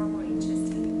 is far more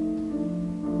interesting.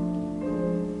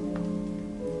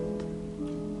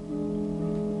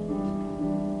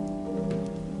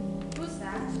 Who's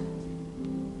that?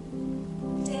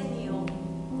 Daniel.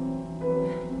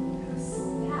 Who's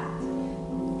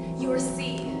that? Your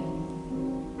sea.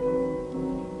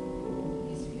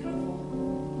 He's beautiful.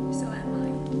 So am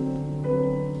I.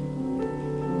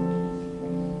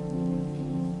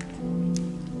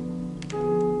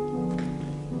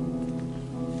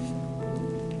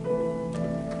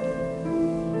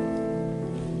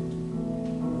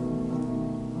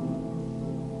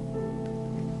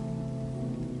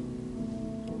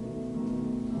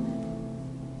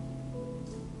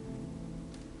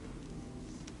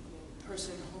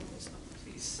 Person homeless,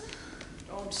 please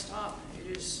don't stop.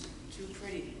 It is too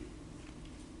pretty.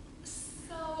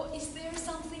 So, is there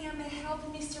something I may help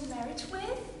Mr. Merritt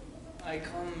with? I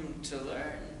come to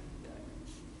learn.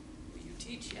 Will you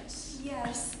teach? Yes.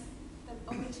 Yes, but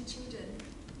only to children.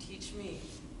 Teach me.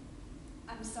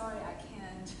 I'm sorry, I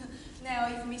can't. Now,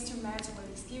 if Mr. Merritt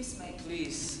will excuse me,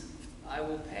 Please, I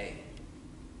will pay.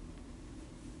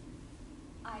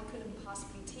 I couldn't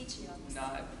possibly teach you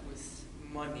Not with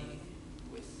money,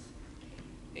 with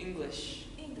English.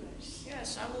 English.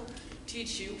 Yes, I will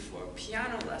teach you for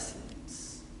piano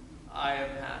lessons. I am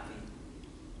happy.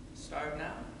 Start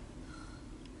now.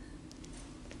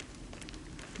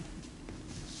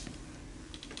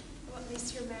 What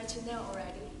Mr. Merritt know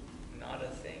already? Not a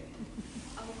thing.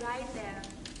 All right then.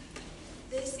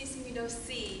 This is middle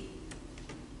C.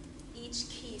 Each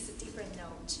key is a different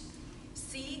note.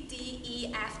 C, D,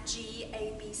 E, F, G,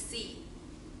 A, B, C.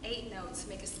 8 notes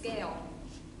make a scale,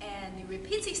 and it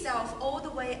repeats itself all the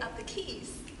way up the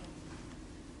keys.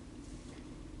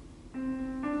 I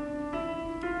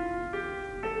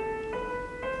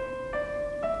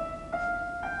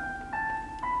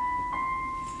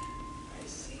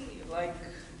see, like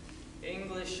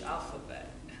English alphabet.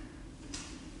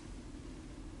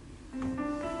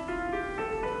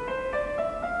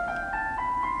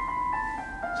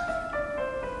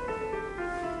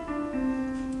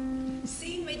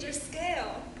 C major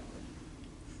scale.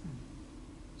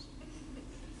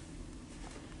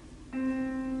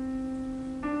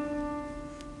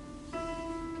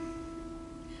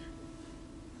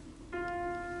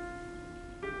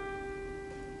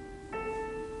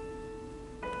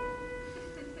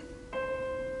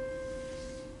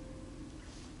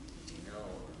 Do you know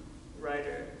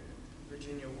writer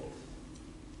Virginia Woolf?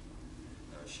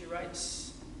 She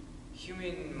writes,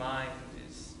 human mind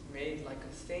is made like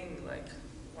a thing, like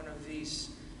one of these,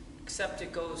 except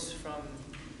it goes from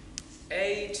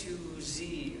A to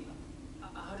Z.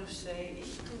 How to say?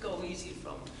 It can go easy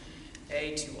from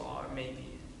A to R, maybe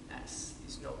S,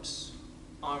 these notes.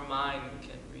 Our mind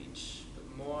can reach,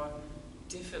 but more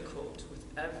difficult with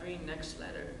every next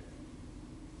letter.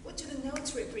 What do the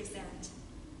notes represent?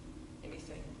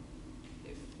 Anything.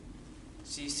 If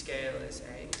C scale is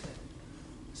A, then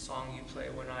the song you play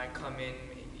when I come in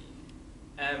maybe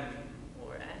M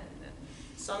or N. And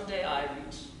someday I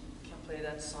can play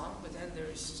that song, but then there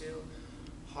is still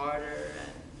harder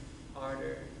and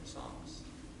harder songs.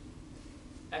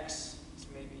 X is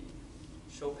maybe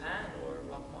Chopin or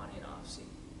Rachmaninoff. See?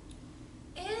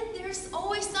 And there's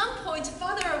always some point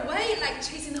farther away, like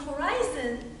chasing the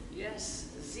horizon. Yes,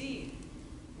 Z.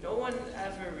 No one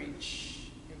ever reach.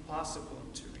 Impossible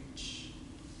to reach.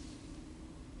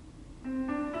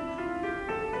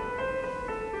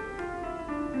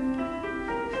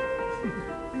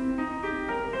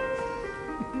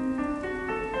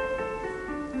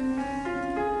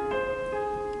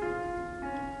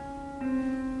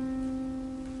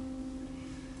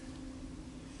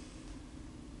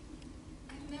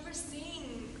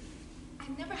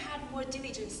 I've never had more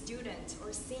diligent student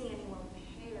or seen anyone with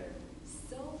hair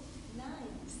so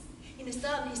nice. In the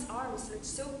sun, his arms looked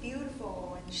so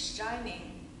beautiful and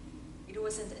shining. It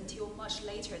wasn't until much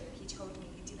later that he told me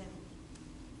he didn't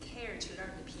care to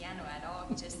learn the piano at all.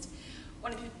 He just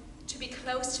wanted to be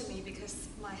close to me because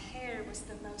my hair was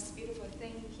the most beautiful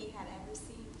thing he had ever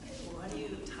seen. Why do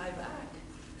you tie back?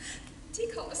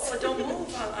 Tickles. Oh, don't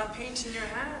move. I'm painting your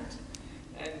hand.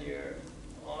 And your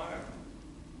arm.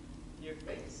 Your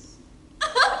face.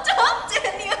 Oh, don't,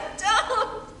 Daniel,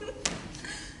 don't!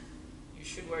 You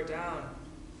should wear down.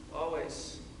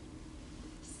 Always.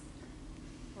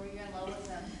 Were you in love with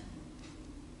him?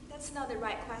 That's not the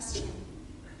right question.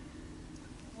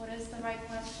 What is the right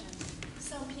question?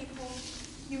 Some people,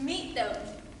 you meet them,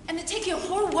 and they take your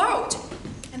whole world,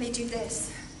 and they do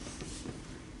this.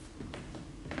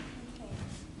 Okay,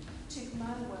 took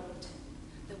my world,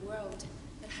 the world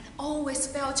that had always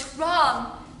felt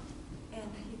wrong, and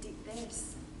he did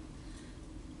this.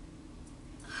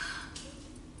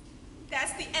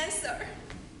 That's the answer.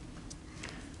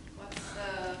 What's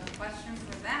the question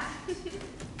for that?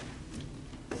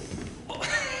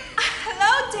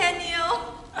 Hello,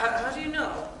 Daniel. How do you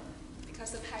know?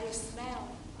 Because of how you smell.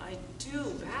 I do.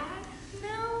 Bad?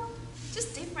 No,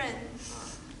 just different.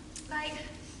 Like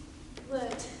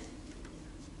wood.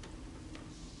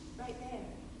 Right there.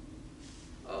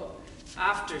 Oh,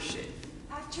 aftershave.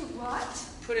 After what?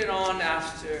 Put it on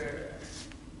after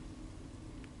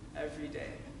every day.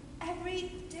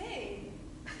 Every day.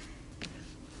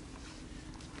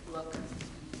 Look.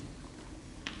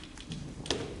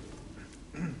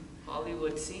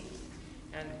 Hollywood, see?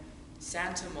 And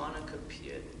Santa Monica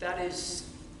Pier. That is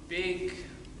big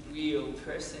wheel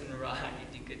person ride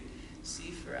you could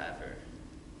see forever.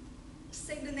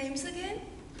 Say the names again.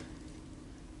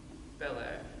 Bel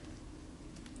Air,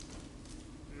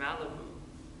 Malibu,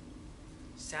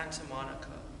 Santa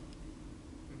Monica,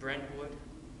 Brentwood,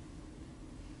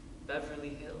 Beverly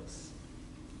Hills.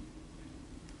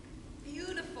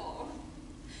 Beautiful.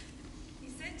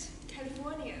 Is it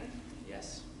California?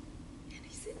 Yes, And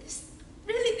is it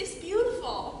really this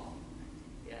beautiful?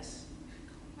 yes.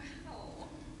 Wow.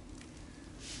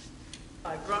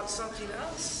 I brought something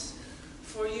else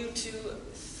for you to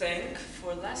thank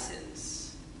for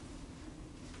lessons.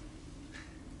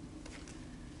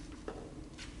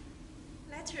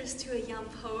 Letters to a young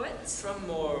poet. From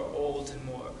more old and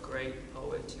more great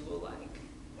poet you will like.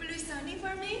 Will you sign it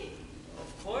for me?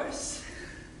 Of course.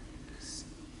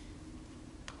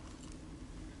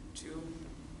 To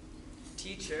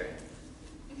teacher,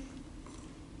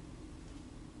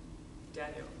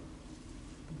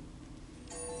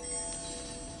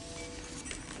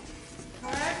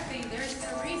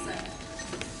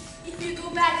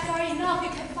 know if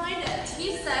you can find it.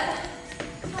 He said,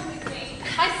 come with me.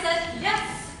 I said,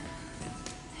 yes.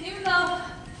 Even though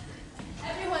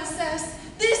everyone says,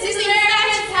 these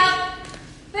Americans have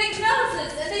big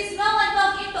noses and they smell like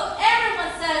mojito.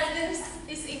 Everyone says this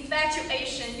is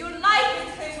infatuation. Your life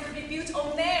with him will be built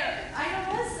on there. I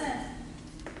don't listen.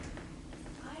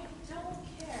 I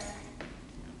don't care.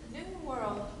 The new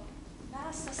world.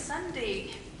 That's a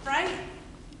Sunday, right?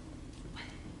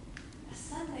 A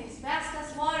Sunday's vast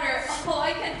as water. Oh,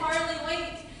 I can hardly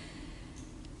wait.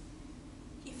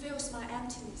 He fills my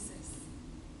emptinesses.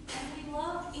 And we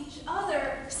love each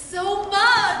other. So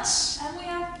much! And we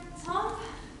have tongue.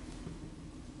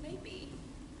 Maybe.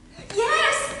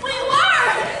 Yes, we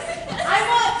were! I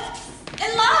was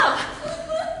in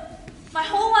love. My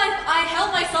whole life, I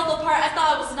held myself apart. I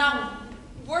thought I was not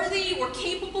worthy or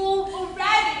capable or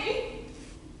ready.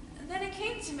 And then it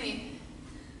came to me.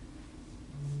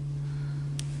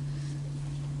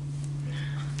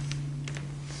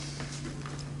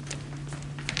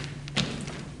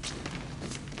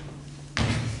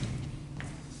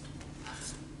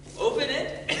 Open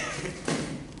it.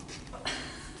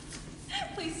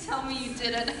 Please tell me you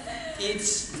didn't.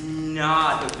 It's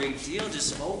not a big deal.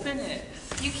 Just open it.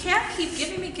 You can't keep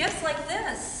giving me gifts like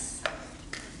this.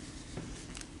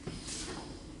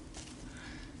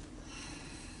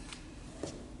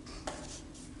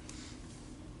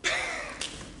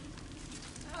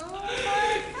 Oh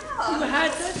my You God.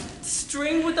 had that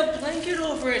string with a blanket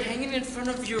over it hanging in front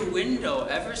of your window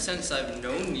ever since I've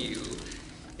known you.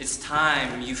 It's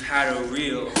time you've had a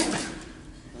real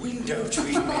window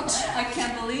treatment. I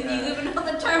can't believe you even know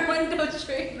the term window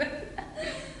treatment.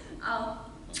 Oh,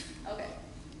 okay.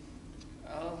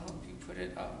 I'll help you put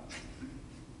it up.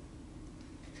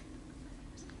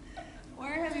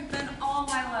 Where have you been all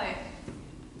my life?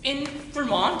 In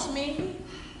Vermont, maybe?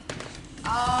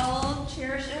 I'll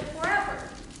cherish it forever.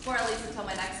 Or at least until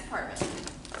my next apartment.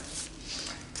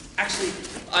 Actually,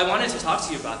 I wanted to talk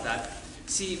to you about that.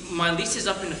 See, my lease is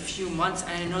up in a few months,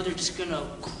 and I know they're just gonna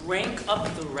crank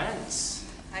up the rents.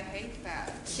 I hate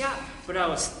that. Yeah, but I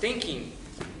was thinking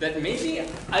that maybe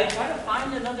I try to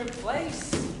find another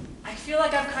place. I feel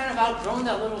like I've kind of outgrown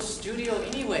that little studio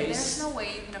anyways. There's no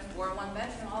way you can afford one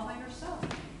bedroom all by yourself.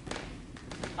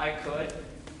 I could,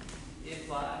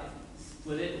 if I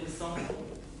split it with someone.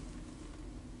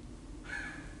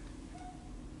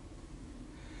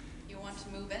 You want to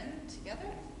move in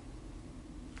together?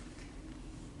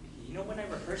 You know, when I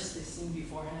rehearsed this scene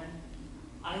beforehand,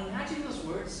 I imagined those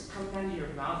words coming out of your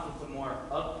mouth with a more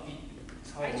upbeat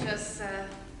tone. I just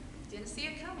didn't see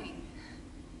it coming.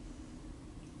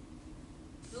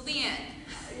 Julian.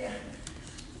 Yeah.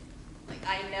 Like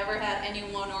I never had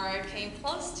anyone or I came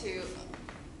close to.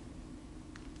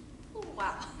 Oh,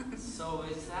 wow. So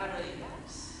is that a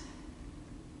yes?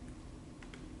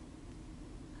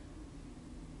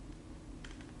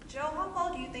 Joe, how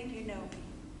well do you think you know me?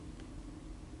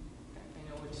 I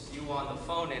know it's you on the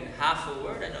phone in half a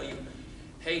word. I know you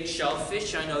hate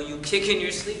shellfish. I know you kick in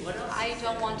your sleep. What else? I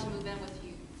don't want to move in with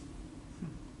you.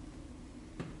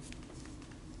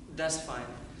 That's fine.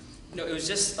 No, it was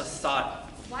just a thought.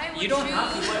 Why would You don't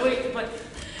have to. Wait, but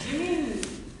do you mean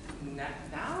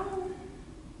now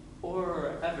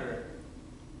or ever?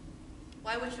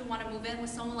 Why would you want to move in with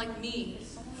someone like me?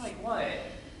 Someone like what?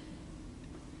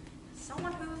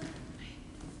 Someone who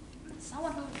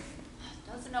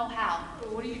doesn't know how.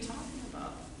 What are you talking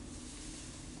about?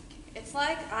 It's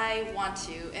like I want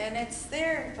to, and it's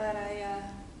there, but I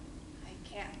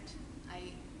can't.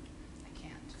 I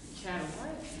can't. You can't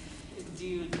what? Do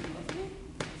you love me?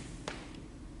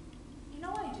 You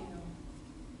know I do.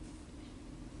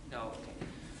 No, okay.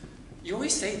 You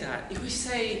always say that. You always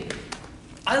say,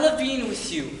 I love being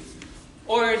with you.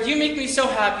 Or you make me so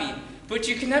happy. But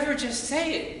you can never just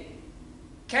say it.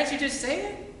 Can't you just say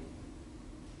it?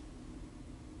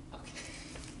 Okay.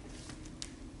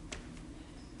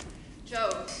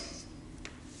 Joe,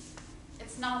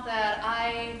 it's not that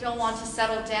I don't want to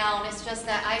settle down, it's just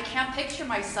that I can't picture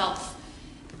myself.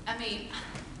 I mean,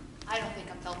 I don't think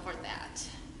I'm built for that.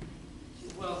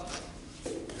 Well,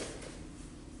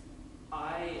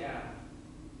 I am.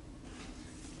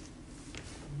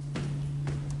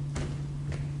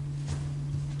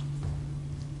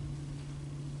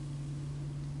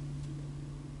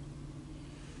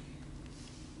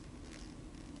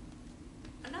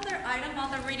 Another item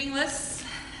on the reading list,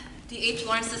 D.H.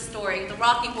 Lawrence's story, The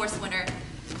Rocking Horse Winner.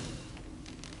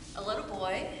 A little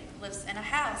boy lives in a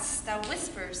house that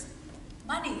whispers,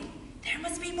 "Money, there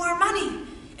must be more money."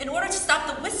 In order to stop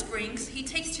the whisperings, he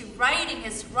takes to riding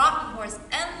his rocking horse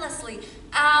endlessly,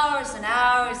 hours and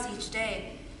hours each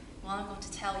day. Well, I'm going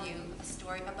to tell you a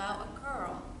story about a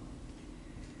girl.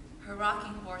 Her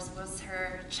rocking horse was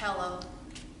her cello.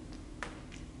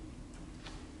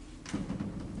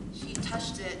 She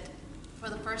touched it for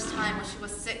the first time when she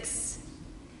was 6.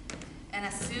 And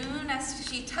as soon as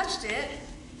she touched it,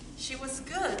 she was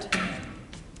good.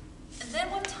 And then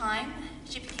one time,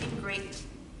 she became great.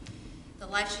 The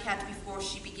life she had before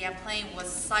she began playing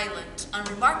was silent,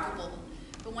 unremarkable.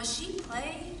 But when she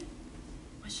played,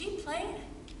 she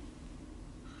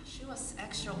was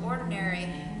extraordinary.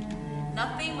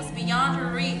 Nothing was beyond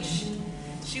her reach.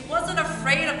 She wasn't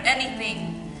afraid of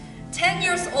anything. 10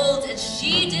 years old, and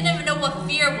she didn't even know what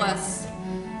fear was.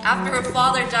 After her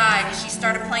father died, she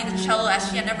started playing the cello as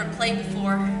she had never played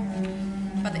before.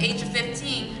 By the age of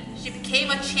 15, she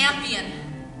became a champion.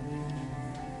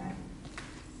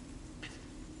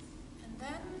 And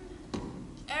then,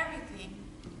 everything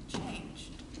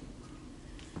changed.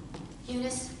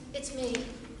 Eunice, it's me.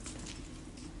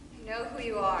 I know who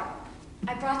you are.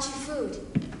 I brought you food.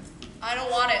 I don't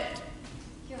want it.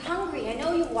 You're hungry. I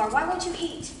know you are. Why won't you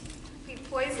eat? Be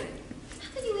poisoned. How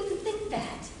can you even think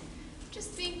that?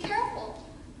 Just being careful.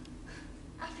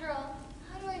 After all,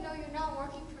 how do I know you're not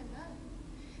working for them?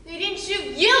 They didn't shoot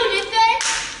you, did they?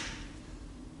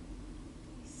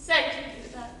 You said you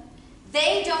did that.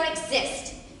 They don't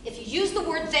exist. If you use the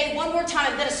word they one more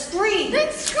time, I'm gonna scream.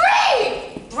 Then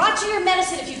scream! Brought you your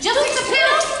medicine. If you just Don't disappear.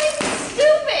 tell something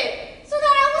stupid, so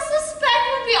that I would suspect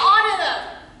would be onto them.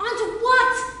 Onto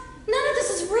what? None of this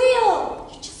is real.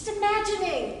 You're just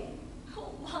imagining.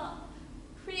 Oh, wow.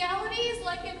 Reality is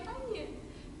like an onion.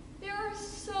 There are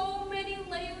so many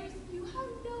layers, you have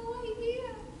no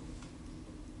idea.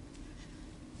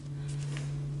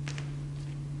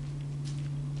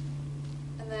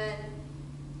 And then,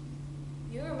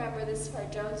 you remember this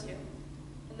part, don't you?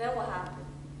 And then what happened?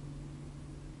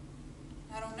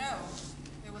 I don't know.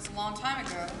 It was a long time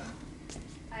ago.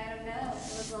 I don't know.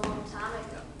 It was a long time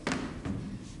ago.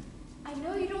 I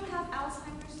know you don't have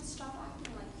Alzheimer's, so stop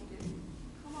acting like you do.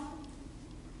 Come on.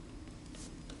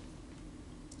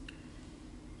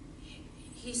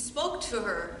 He spoke to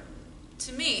her,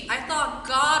 to me. I thought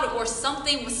God or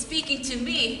something was speaking to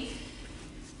me.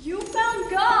 You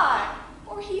found God,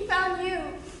 or he found you.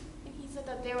 And he said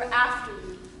that they were after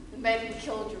you, the men who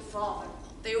killed your father.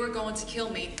 They were going to kill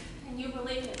me. And you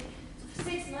believed him. So for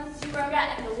 6 months, you rode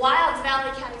out in the wild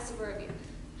Valley County suburbia,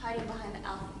 hiding behind the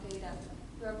Alpha Beta,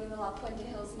 roaming the La Puente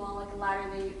Hills Mall like a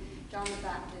Latter-day John the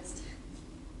Baptist.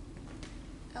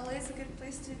 LA is a good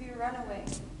place to be a runaway.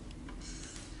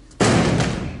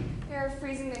 You're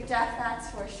freezing to death, that's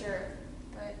for sure.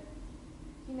 But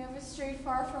you never strayed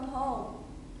far from home.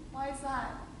 Why is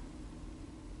that?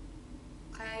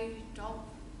 I don't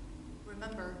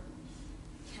remember.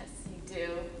 Yes, you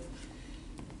do.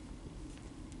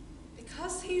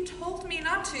 Because he told me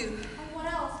not to. And what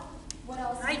else? What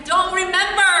else? I don't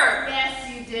remember! Yes,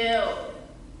 you do.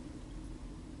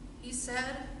 He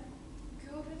said,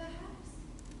 Go over the house.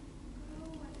 Go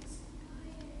when it's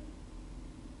quiet.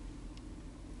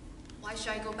 why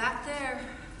should I go back there?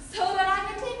 So that I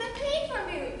can take the pain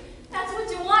from you. That's what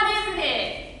you want, isn't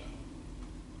it?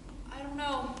 I don't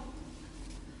know.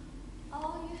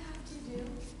 All you have to do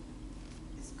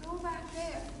is go back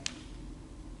there.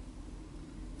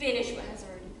 Finish what has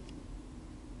already.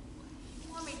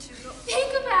 You want me to go?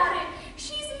 Think about it.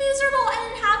 She's miserable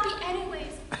and unhappy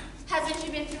anyways. Hasn't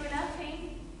she been through enough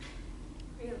pain?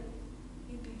 Really,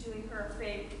 you'd be doing her a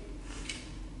favor.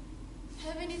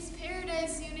 Heaven is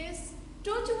paradise, Eunice.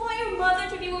 Don't you want your mother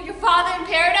to be with your father in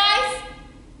paradise?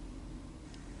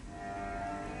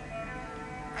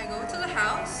 I go to the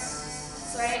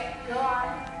house. Right, go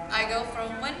on. I go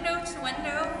from window to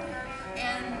window,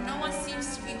 and no one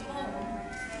seems to be home.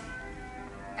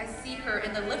 I see her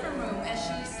in the living room, and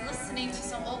she's listening to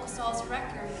some old Casal's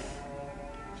record.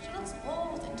 She looks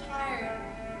old and tired.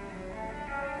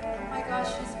 Oh my gosh,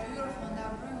 she's beautiful in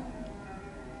that room.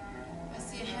 I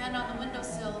see a hand on the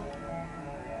windowsill.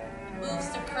 It moves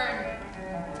the curtain,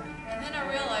 and then I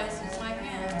realize it's my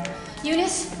hand.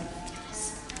 Eunice?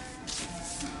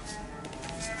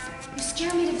 You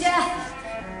scare me to death.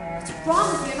 What's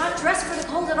wrong with you? You're not dressed for the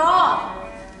cold at all.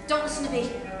 Don't listen to me.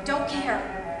 Don't care.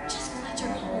 Just glad you're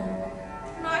home.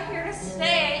 I'm not here to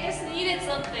stay. I just needed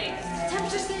something. The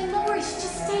temperature's getting lower. You should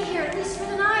just stay here, at least for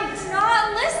the night. You're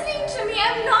not listening to me.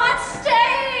 I'm not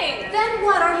staying. Then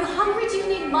what? Are you hungry? Do you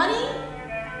need money?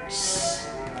 Shh.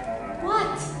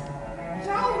 What?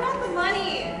 No, not the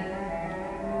money.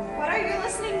 What are you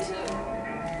listening to?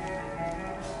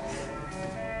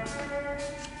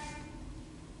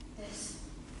 This.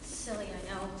 It's silly,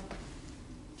 I know.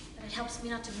 But it helps me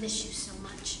not to miss you so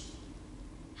much.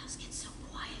 House gets so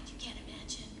quiet. You can't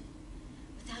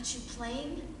without you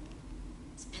playing?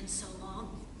 It's been so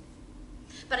long.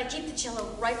 But I keep the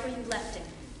cello right where you left it.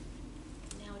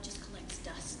 Now it just collects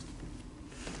dust.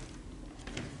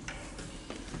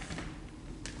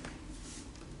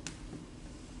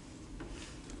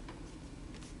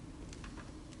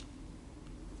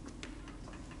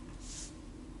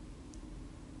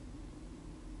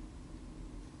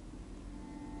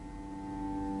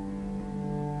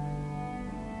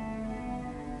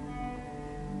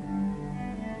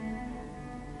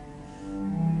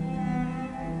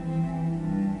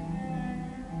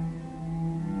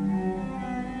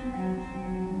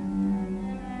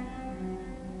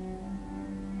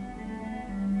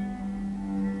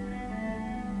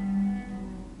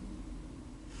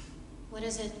 What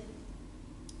is it?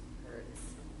 Hurts.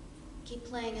 Keep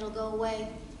playing, it'll go away.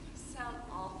 You sound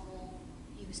awful.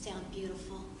 You sound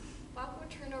beautiful. Bach would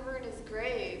turn over in his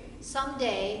grave.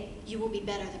 Someday, you will be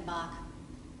better than Bach.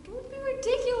 It would be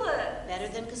ridiculous. Better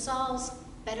than Casals.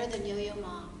 Better than Yo-Yo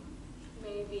Ma.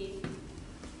 Maybe.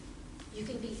 You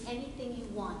can be anything you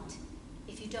want.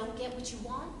 If you don't get what you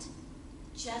want,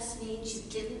 just means you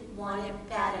didn't want it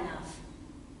bad enough.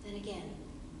 Then again,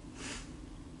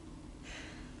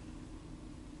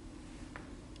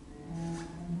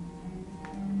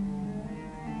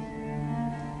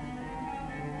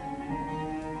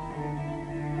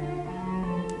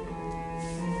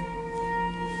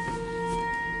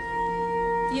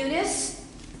 Eunice?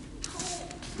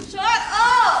 Shut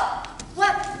up!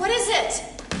 What is it?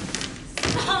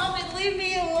 Stop and leave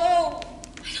me alone.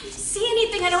 I don't see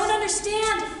anything. I don't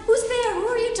understand. Who's there? Who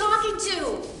are you talking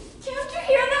to? Can't you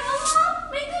hear them, Mama?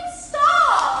 Make them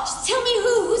stop. Just tell me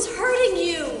who's hurting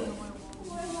you.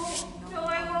 No, I won't. No,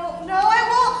 I won't. No, I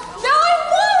won't. No, I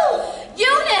won't.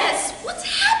 Eunice, what's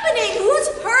happening? Who's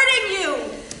hurting you?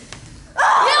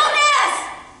 Eunice!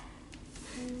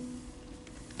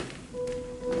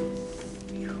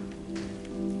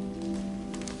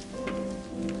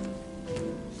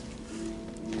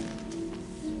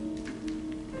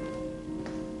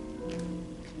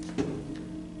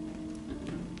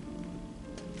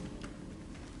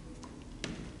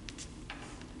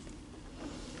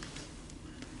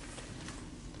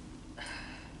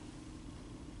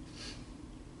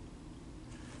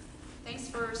 Thanks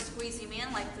for squeezing me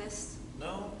in like this.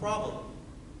 No problem.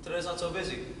 Today's not so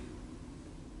busy.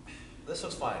 This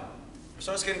looks fine. If it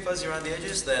starts getting fuzzy around the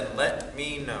edges, then let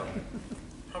me know.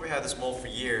 Probably had this mold for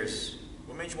years.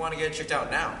 What made you want to get it checked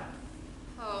out now?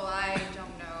 Oh, I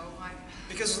don't know.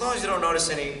 Because as long as you don't notice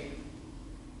any...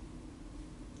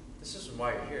 This isn't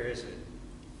why you're here, is it?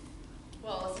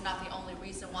 Well, it's not the only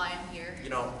reason why I'm here. You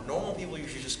know, normal people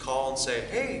usually just call and say,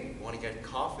 hey, you want to get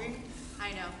coffee?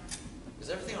 I know. Is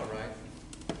everything all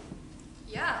right?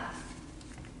 Yeah.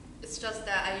 It's just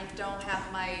that I don't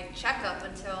have my checkup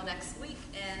until next week,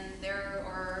 and there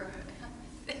are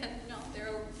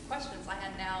questions I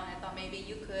had now, and I thought maybe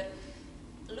you could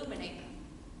illuminate them.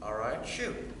 All right,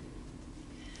 shoot.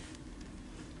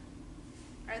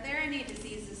 Are there any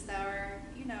diseases that are,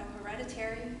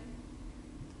 hereditary?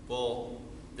 Well,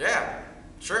 yeah,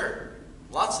 sure.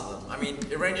 Lots of them. I mean,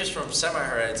 it ranges from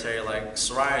semi-hereditary, like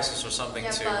psoriasis or something,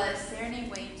 Yeah, to... but is there any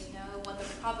way to know what the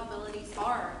probabilities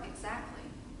are exactly?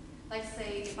 Like,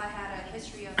 say, if I had a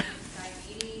history of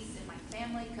diabetes in my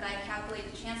family, could I calculate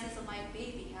the chances of my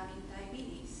baby having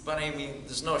diabetes? But I mean,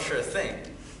 there's no sure thing.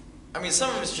 I mean,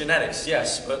 some of it's genetics,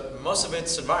 yes, but most of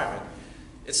it's environment.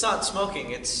 It's not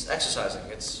smoking, it's exercising,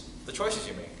 it's the choices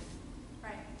you make.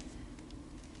 Right.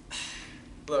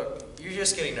 Look, you're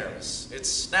just getting nervous.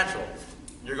 It's natural.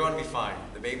 You're going to be fine.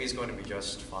 The baby's going to be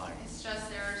just fine. It's just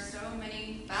there are so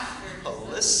many factors. Oh,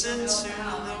 that listen don't to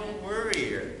know about it. the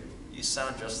worrier. You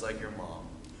sound just like your mom.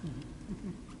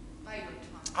 Bite your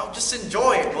tongue. Oh, just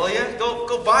enjoy it, will you?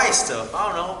 Go buy stuff. I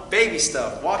don't know, baby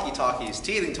stuff, walkie-talkies,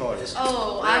 teething toys.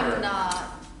 Oh, whatever.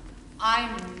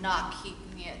 I'm not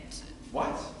keeping it.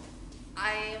 What?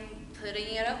 I'm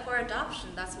putting it up for adoption.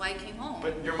 That's why I came home.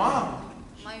 But your mom.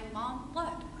 My mom,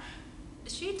 what?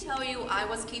 Did she tell you I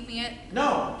was keeping it?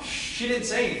 No, she didn't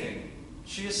say anything.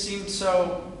 She just seemed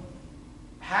so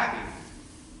happy.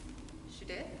 She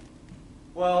did?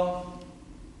 Well,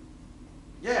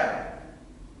 yeah.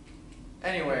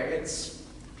 Anyway, it's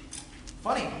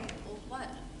funny Well, what?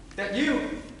 that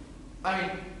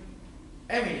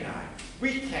Emmy and I,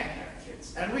 we can't have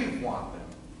kids, and we want them.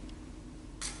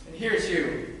 And here's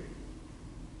you.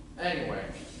 Anyway,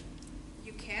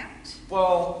 You can't?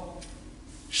 well,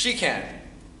 she can't.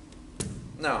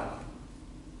 No. I'm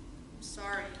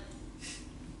sorry.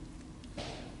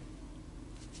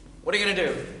 What are you gonna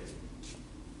do?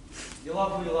 You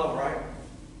love who you love, right?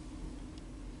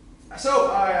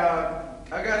 So, I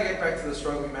I gotta get back to the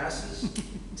struggling masses.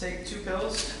 Take 2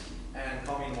 pills and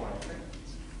call me in the morning, okay?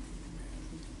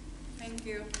 Thank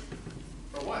you.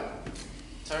 For what?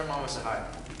 Tell your mama to say hi.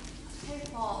 Hey,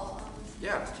 Paul.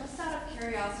 Yeah. Just out of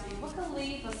curiosity, what could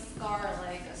leave a scar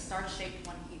like a star-shaped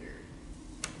one here?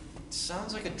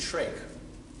 Sounds like a trach.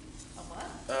 A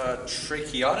what?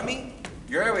 Tracheotomy?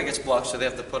 Your airway gets blocked, so they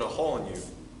have to put a hole in you.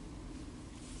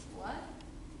 What?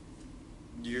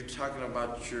 You're talking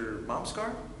about your mom's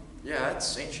scar? Yeah,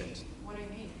 that's ancient. What do you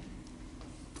mean?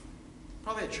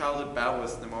 Probably a childhood bout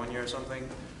with pneumonia or something.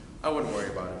 I wouldn't worry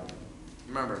about it.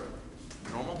 Remember,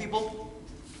 normal people?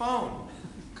 Phone.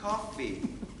 Coffee.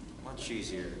 Much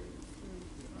easier.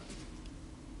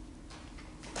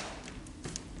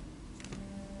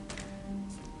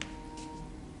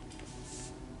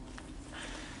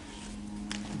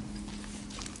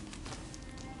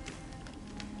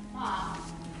 Mom.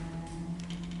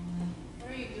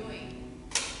 What are you doing?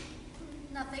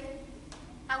 Nothing.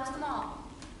 How was the mall?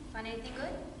 Find anything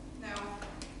good? No.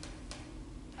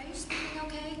 Are you sleeping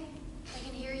okay? I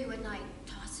can hear you at night,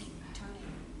 tossing,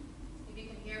 turning. If you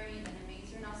can hear me, then it means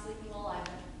you're not sleeping well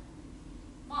either.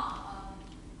 Mom,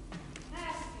 can I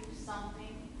ask you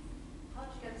something? How'd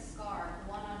you get a scar,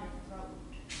 the one on your throat?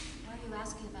 Why are you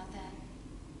asking about that?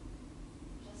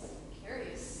 Just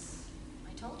curious.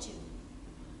 I told you.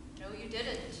 No, you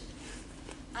didn't.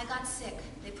 I got sick.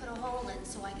 They put a hole in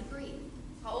so I could breathe.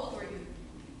 How old were you?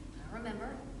 I remember.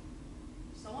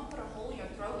 Someone put a hole in your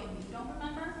throat and you don't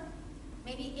remember?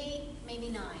 Maybe 8, maybe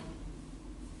 9.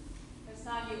 That's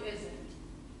not you, is it?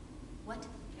 What?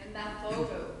 In that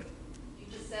photo, you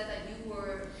just said that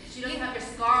she doesn't have your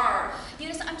scar.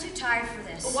 Eunice, I'm too tired for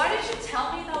this. But why did you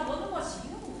tell me that woman was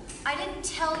you? I didn't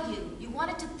tell you. You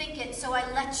wanted to think it, so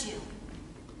I let you.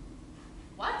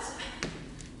 What?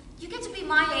 You get to be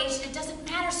my age and it doesn't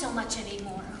matter so much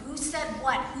anymore. Who said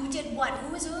what? Who did what?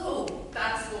 Who is who? Oh,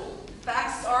 that's cool.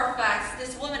 Facts are facts.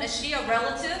 This woman, is she a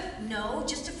relative? No,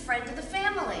 just a friend of the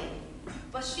family.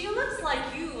 But she looks like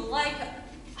you, like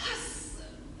us.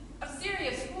 I'm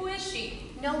serious, who is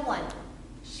she? No one.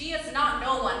 She is not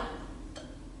no one.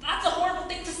 That's a horrible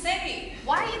thing to say.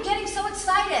 Why are you getting so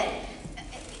excited?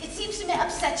 It seems to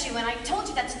upset you, and I told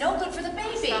you that's no good for the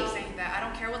baby. Stop saying that. I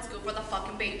don't care what's good for the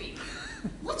fucking baby.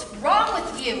 What's wrong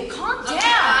with you? Calm down.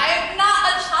 I'm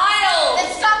not a child.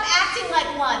 Then stop acting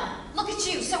like one. Look at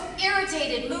you, so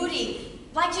irritated, moody,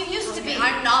 like you used to be.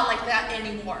 I'm not like that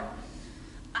anymore.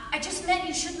 I just meant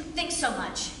you shouldn't think so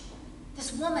much.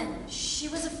 This woman, she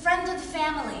was a friend of the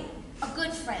family, a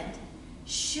good friend.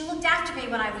 She looked after me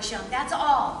when I was young, that's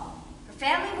all. Her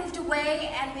family moved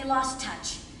away and we lost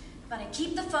touch. But I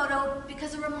keep the photo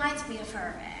because it reminds me of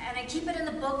her. And I keep it in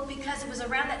the book because it was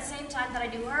around that same time that I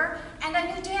knew her and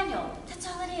I knew Daniel. That's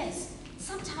all it is.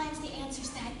 Sometimes the answer's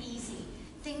that easy.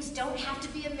 Things don't have to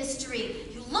be a mystery.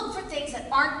 You look for things that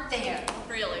aren't there.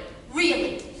 Really?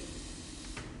 Really.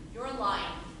 You're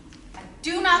lying. I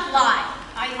do not lie.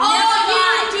 I All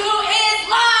you do is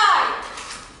lie!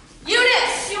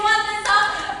 Eunice, you want this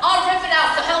up? I'll rip it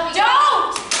out, so help me.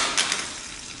 Don't!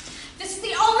 This is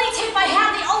the only tape I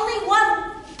have, the only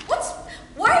one.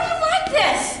 Why are you like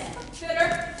this?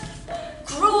 Bitter.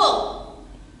 Cruel.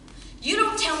 You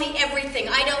don't tell me everything.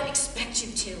 I don't expect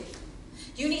you to.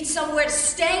 You need somewhere to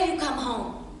stay, you come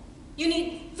home. You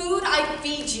need food, I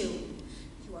feed you.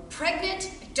 You are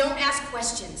pregnant, I don't ask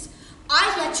questions.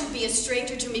 I let you be a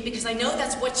stranger to me because I know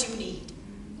that's what you need.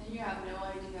 And you have no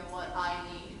idea what I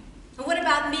need. And what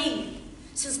about me?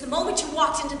 Since the moment you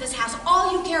walked into this house,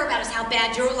 all you care about is how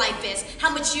bad your life is, how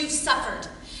much you've suffered.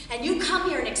 And you come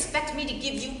here and expect me to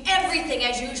give you everything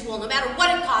as usual, no matter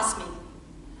what it costs me.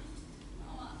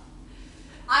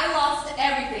 I lost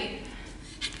everything.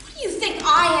 What do you think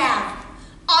I have?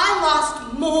 I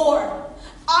lost more.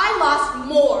 I lost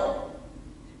more.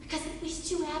 Because at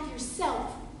least you have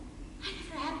yourself. I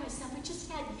never had myself, I just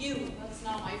had you. That's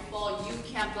not my fault. You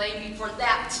can't blame me for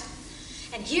that.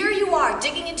 And here you are,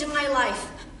 digging into my life,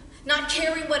 not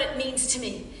caring what it means to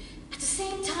me. At the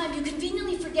same time, you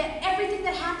conveniently forget everything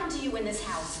that happened to you in this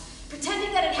house,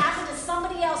 pretending that it happened to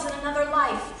somebody else in another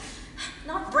life.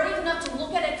 Not brave enough to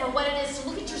look at it for what it is, to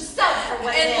look at yourself for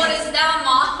what it is. And what is that,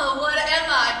 Ma? What am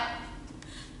I?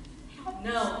 I don't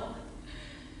know.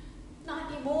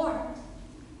 Not anymore.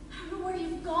 I don't know where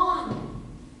you've gone.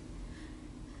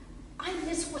 I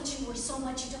miss what you were so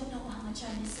much you don't know how much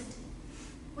I miss it.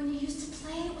 When you used to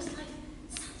play, it was like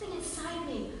something inside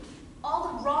me.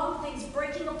 All the wrong things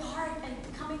breaking apart and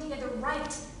coming together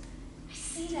right. I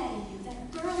see that in you,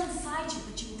 that girl inside you,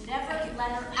 but you never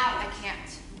let her out. I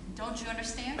can't. Don't you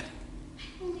understand?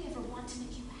 I only ever want to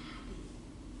make you happy.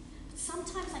 But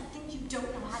sometimes I think you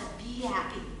don't know how to be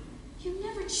happy. You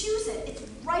never choose it. It's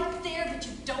right there, but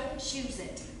you don't choose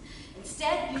it.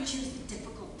 Instead, you choose the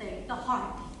difficult thing, the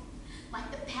hard thing, like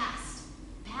the past.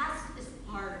 Past is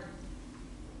hard.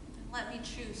 Then let me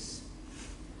choose.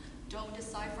 Don't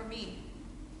decide for me.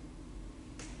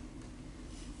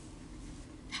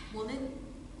 That woman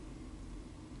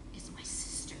is my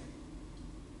sister.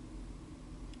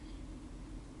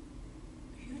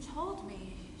 You told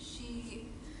me she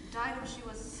died when she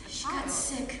was a She child. got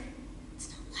sick. It's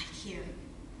not like here.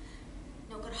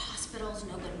 No good hospitals,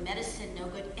 no good medicine, no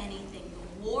good anything.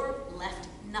 The war left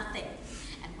nothing.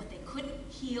 And what they couldn't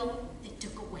heal, they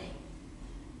took away.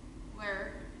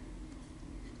 Where?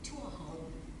 To a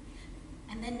home.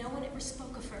 And then no one ever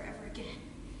spoke of her ever again.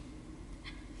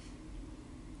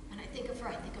 When I think of her,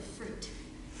 I think of fruit.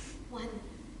 One,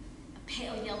 a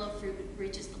pale yellow fruit that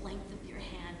reaches the length of your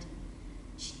hand.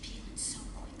 She'd peel it so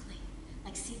quickly,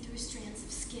 like see-through strands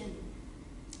of skin.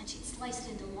 And she'd slice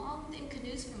it into long, thin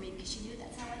canoes for me because she knew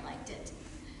that's how I liked it.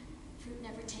 Fruit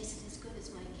never tasted as good as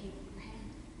when it came from her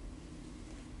hand.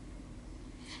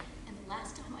 And the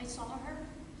last time I saw her,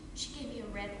 she gave me a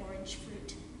red-orange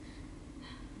fruit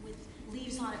with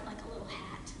leaves on it like a little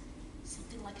hat.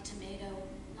 Something like a tomato,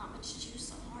 not much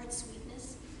juice, a hard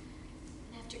sweetness.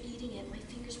 And after eating it, my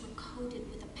fingers were coated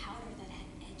with a powder that had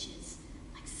edges,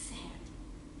 like sand,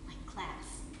 like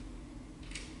glass.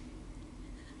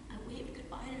 I waved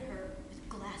goodbye to her with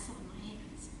glass on my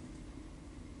hands.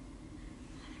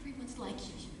 Not everyone's like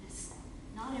you, Eunice.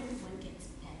 Not everyone gets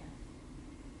better.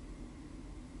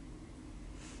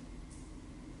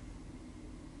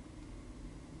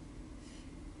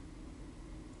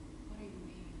 What do you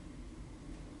mean?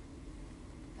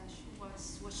 That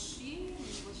she was she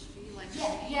like me?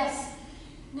 Yes.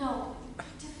 No.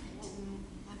 Different.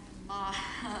 Ma,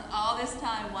 all this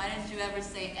time, why didn't you ever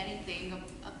say anything of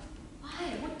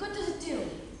Why? What good does it do?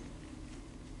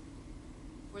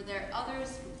 were there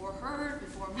others before her,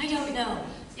 before me? I don't know.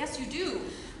 Yes, you do.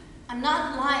 I'm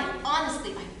not lying.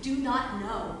 Honestly, I do not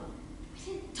know.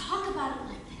 We didn't talk about it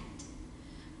like that.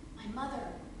 My mother,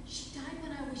 she died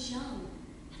when I was young.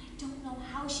 And I don't know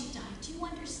how she died. Do you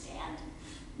understand?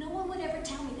 No one would ever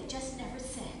tell me. They just never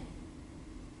said.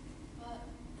 But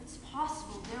it's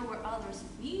possible there were others.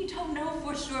 We don't know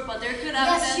for sure, but there could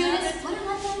have Yes, been Eunice, others. put it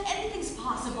like that. Anything's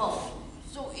possible.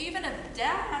 So even if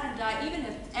Dad hadn't died, even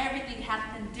if everything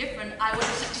had been different, I would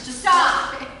have just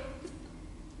Stop!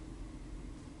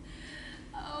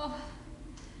 Oh,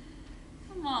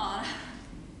 come on.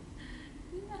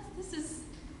 This is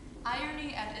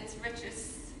irony at its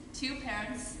richest. Two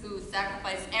parents who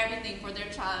sacrifice everything for their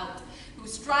child, who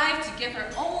strive to give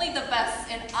her only the best,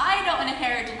 and I don't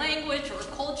inherit language or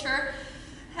culture.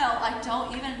 Hell, I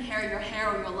don't even inherit your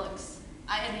hair or your looks.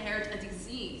 I inherit a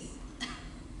disease.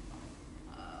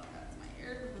 Oh, that's my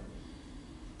ear.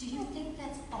 Do you think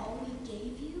that's all we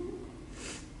gave you?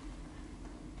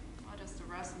 What does the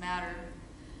rest matter?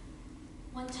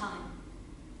 One time,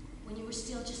 when you were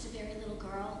still just a very little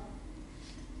girl,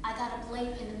 I got up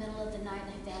late in the middle of the night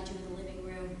and I found you in the living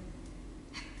room.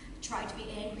 I tried to be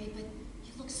angry, but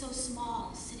you looked so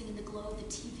small, sitting in the glow of the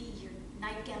TV, your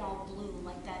nightgown all blue,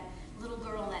 like that little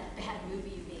girl in that bad movie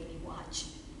you made me watch.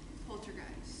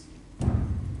 Poltergeist.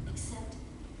 Except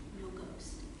no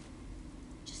ghost.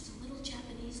 Just a little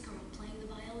Japanese girl playing the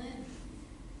violin.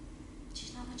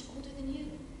 She's not much older than you.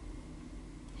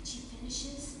 And she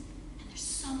finishes, and there's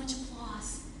so much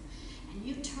applause. And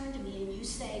you turn to me and you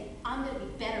say, I'm going to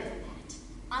be better than that.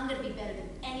 I'm going to be better than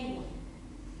anyone.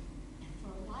 And for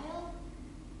a while,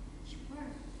 you were.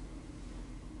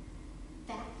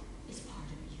 That is part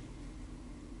of you.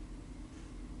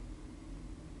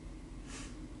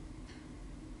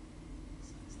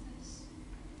 So is this?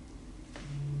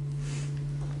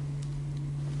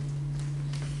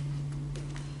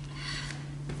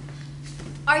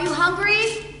 Are you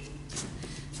hungry?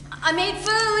 I made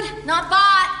food, not bought.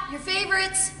 Your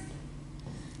favorites.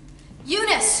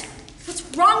 Eunice, what's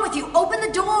wrong with you? Open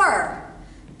the door.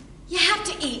 You have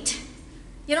to eat.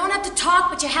 You don't have to talk,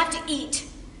 but you have to eat.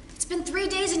 It's been 3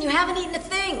 days and you haven't eaten a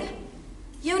thing.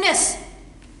 Eunice.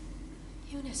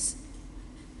 Eunice.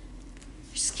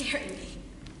 You're scaring me.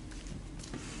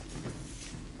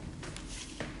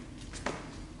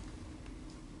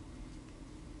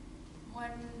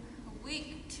 When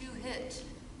week 2 hit,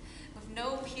 with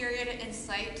no period in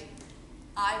sight,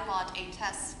 I bought a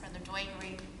test from the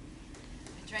joinery.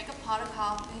 I drank a pot of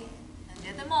coffee and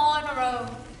did them all in a row.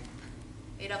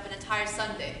 Ate up an entire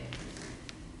Sunday.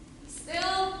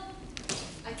 Still,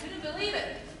 I couldn't believe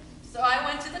it. So I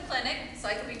went to the clinic so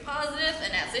I could be positive,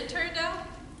 and as it turned out,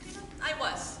 I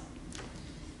was.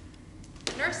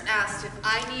 The nurse asked if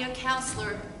I need a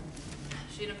counselor.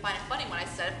 She She didn't find it funny when I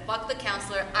said, fuck the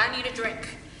counselor, I need a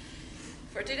drink.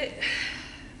 For 2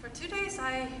 days,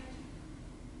 I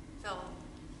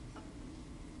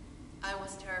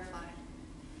was terrified.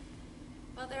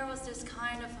 But there was this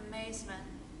kind of amazement.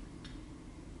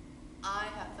 I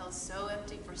had felt so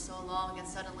empty for so long, and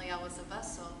suddenly I was a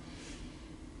vessel.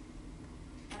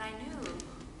 And I knew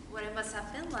what it must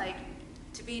have been like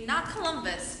to be not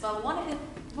Columbus, but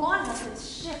one of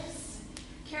his ships,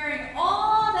 carrying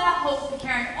all that hope,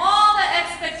 carrying all that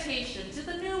expectation to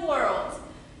the new world.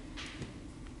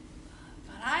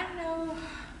 But I know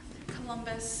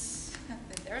Columbus,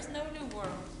 that there's no new world.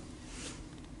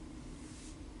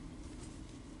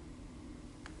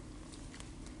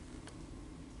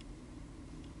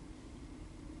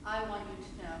 I want you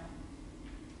to know,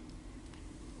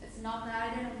 it's not that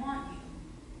I didn't want you.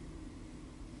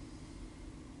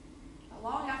 But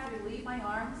long after you leave my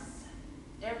arms,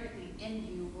 everything in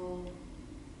you will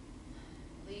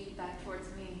lead back towards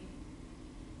me.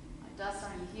 My dust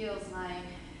on your heels, my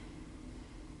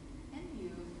in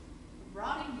you,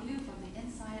 rotting you from the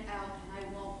inside out, and I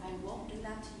won't do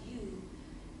that to you,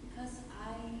 because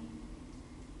I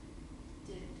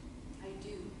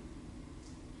do.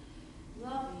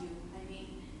 Love you,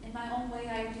 in my own way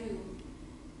I do.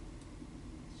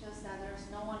 It's just that there's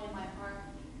no one in my heart,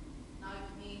 not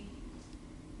me.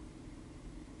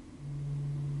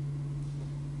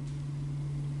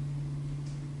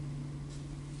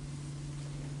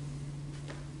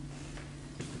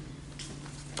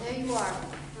 There you are.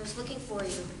 I was looking for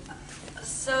you.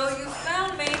 So you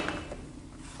found me.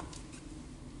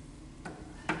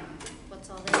 What's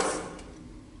all this?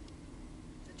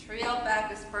 The tree out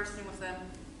back is bursting with them.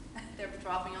 They're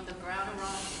dropping on the ground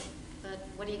around. But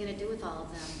what are you going to do with all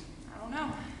of them? I don't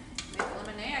know. Make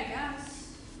lemonade, I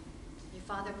guess. Your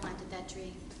father planted that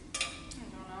tree. I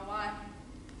don't know why.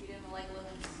 He didn't like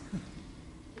lemons.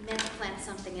 He meant to plant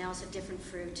something else, a different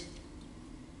fruit.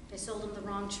 They sold him the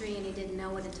wrong tree and he didn't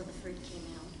know it until the fruit came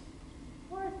out.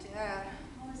 Poor Dad.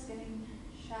 Always getting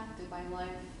shafted by life.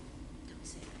 Don't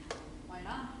say that. Why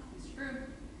not? It's true.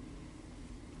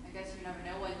 I guess you never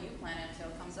know what you plant until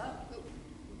it comes up.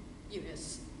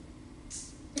 Eunice.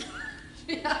 That's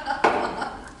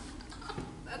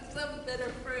some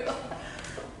bitter fruit.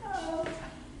 Oh.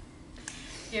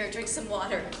 Here, drink some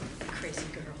water, crazy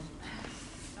girl.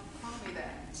 Don't call me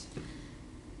that.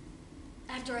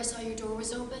 After I saw your door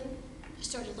was open, I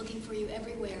started looking for you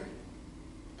everywhere.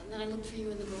 And then I looked for you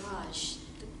in the garage.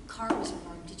 The car was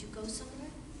warm. Did you go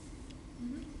somewhere?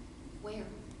 Mm-hmm. Where?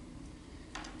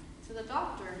 To the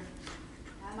doctor.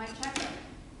 Had my checkup.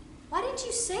 Why didn't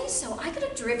you say so? I could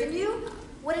have driven you.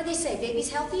 What did they say? Baby's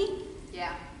healthy?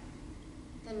 Yeah.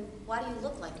 Then why do you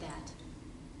look like that?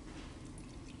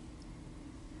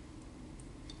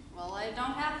 Well, I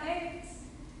don't have AIDS.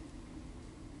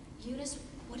 Eunice,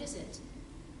 what is it?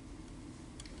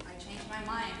 I changed my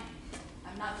mind.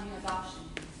 I'm not doing adoption.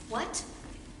 What?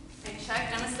 I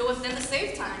checked and it's still within the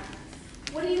safe time.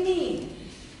 What do you mean?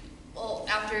 Well,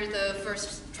 after the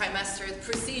first trimester, the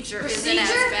procedure Procedure?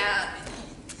 isn't as bad.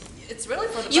 It's really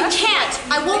for the You best. can't!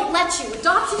 I won't let you.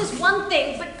 Adoption is one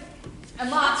thing, but...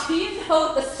 Emma, do you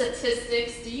know the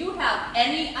statistics? Do you have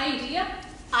any idea?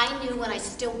 I knew when I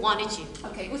still wanted you.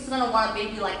 Okay, who's gonna want a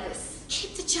baby like this?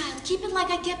 Keep the child. Keep it like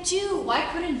I kept you. Why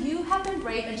couldn't you have been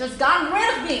brave and just gotten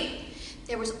rid of me?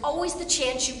 There was always the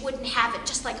chance you wouldn't have it,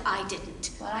 just like I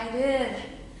didn't. But I did.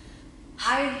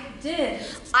 I did.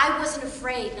 I wasn't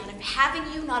afraid, not of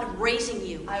having you, not of raising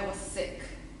you. I was sick.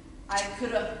 I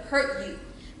could have hurt you.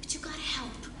 But you got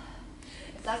help.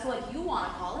 If that's what you want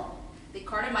to call it. They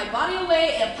carted my body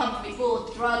away and pumped me full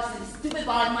of drugs, and the stupid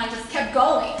body of mine just kept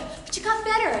going. But you got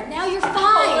better. Now you're fine.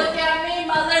 Oh, look at me,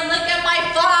 Mother. Look at my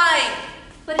fine.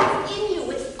 But it's in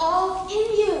you. It's all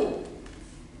in you.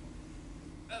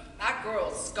 That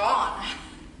girl's gone.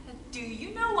 Do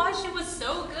you know why she was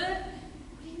so good?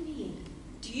 What do you mean?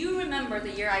 Do you remember the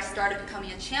year I started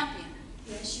becoming a champion?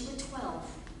 Yes, you were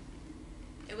 12.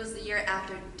 It was the year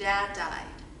after Dad died.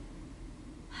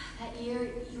 That year,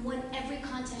 you won every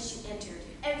contest you entered,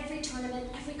 every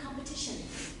tournament, every competition.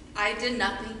 I did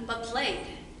nothing but played.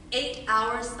 8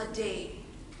 hours a day.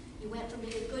 You went from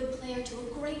being a good player to a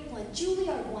great one.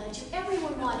 Juilliard wanted you.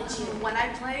 Everyone wanted you. When I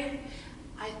played,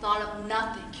 I thought of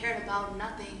nothing, cared about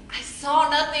nothing. I saw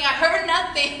nothing, I heard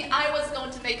nothing. I was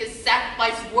going to make a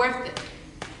sacrifice worth it.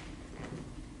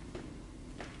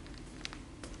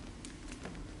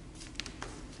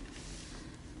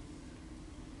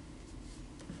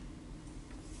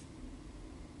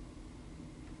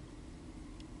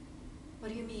 What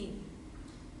do you mean?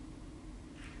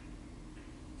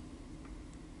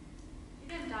 He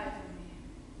didn't die for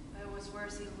me. It was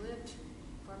worse, he lived.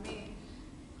 me.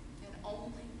 And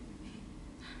only me.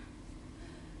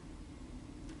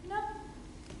 No.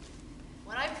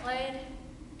 When I played,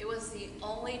 it was the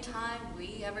only time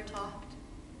we ever talked.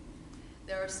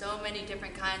 There are so many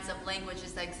different kinds of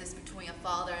languages that exist between a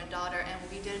father and daughter,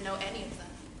 and we didn't know any of them.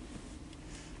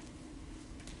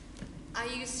 I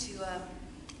used to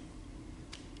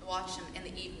watch him in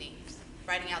the evenings,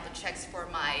 writing out the checks for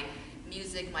my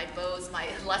music, my bows, my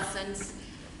lessons.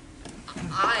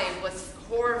 I was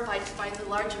horrified to find the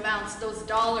large amounts. Those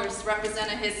dollars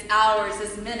represented his hours,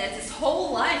 his minutes, his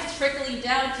whole life trickling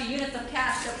down to units of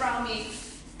cash that brought me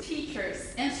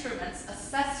teachers, instruments,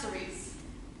 accessories.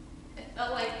 It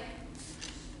felt like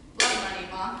blood money,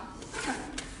 Mom.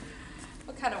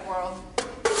 What kind of world?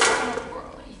 What kind of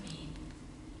world? What do you mean?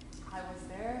 I was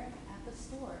there at the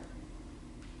store. What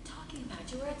are you talking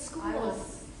about? You were at school. I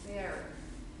was there.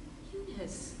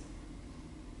 Eunice.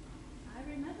 I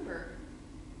remember.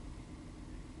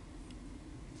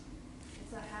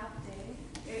 It's a half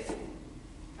day.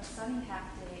 A sunny half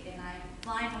day, and I'm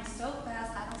flying home so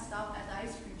fast I don't stop at the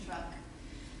ice cream truck.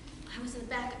 I was in the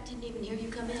back. I didn't even hear you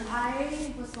come in.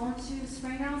 I was going to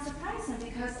spring down and surprise him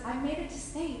because I made it to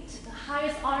state, the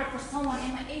highest honor for someone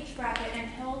in my age bracket, and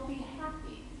he'll be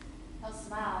happy. He'll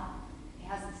smile. He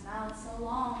hasn't smiled in so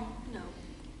long. No.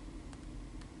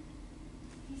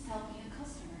 He's helping a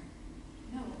customer.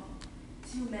 No,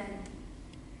 2 men.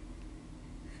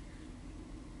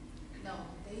 No,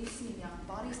 they seem young,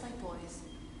 bodies like boys.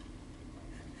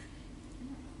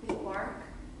 They bark,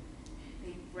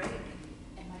 they break,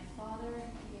 and my father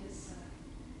is,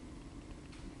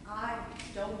 I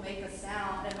don't make a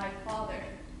sound, and my father,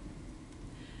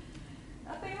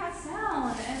 nothing has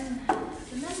sound, and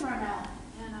the men run out,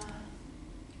 and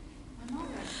my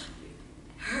mother.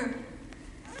 Her.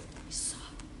 I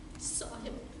saw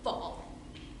him fall.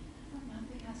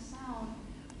 Nothing has sound.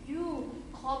 You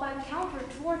claw by the counter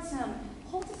towards him.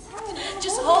 Hold his head.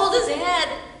 Just hold his head.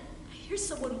 I hear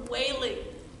someone wailing.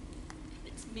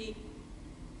 It's me.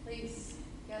 Please,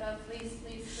 get up. Please,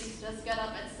 please, please, just get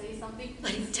up and say something.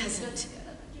 But he Please, doesn't. Just get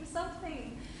up and do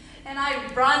something. And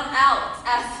I run out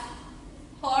as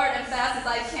hard and fast as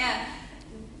I can.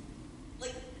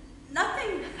 Like,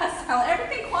 nothing has sound.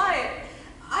 Everything quiet.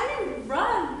 I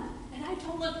run, and I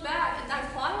don't look back. And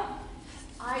that quiet,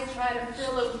 I try to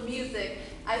fill it with music.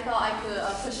 I thought I could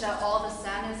push out all the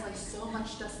sadness, like so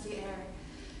much dusty air.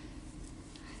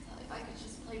 I thought if I could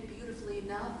just play beautifully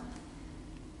enough.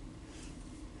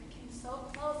 I came so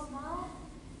close, Mom.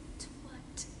 To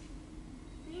what?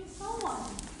 Being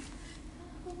someone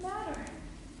who mattered.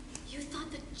 You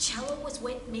thought the cello was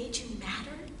what made you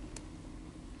matter?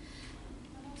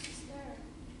 What else is there?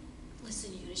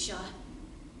 Listen, Julia Cho.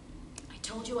 I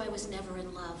told you I was never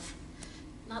in love.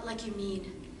 Not like you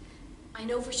mean. I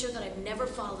know for sure that I've never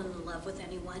fallen in love with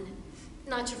anyone.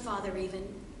 Not your father, even.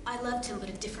 I loved him, but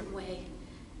a different way.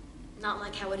 Not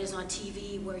like how it is on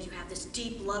TV, where you have this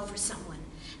deep love for someone,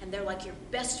 and they're like your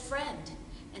best friend,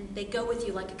 and they go with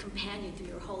you like a companion through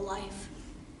your whole life.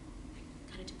 It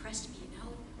kind of depressed me, you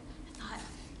know? I thought,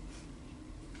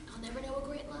 I'll never know a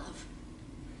great love.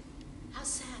 How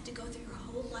sad to go through your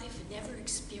whole life and never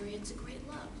experience a great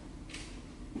love.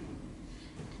 And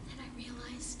then I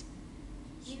realized,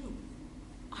 you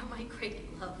are my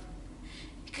great love.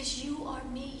 Because you are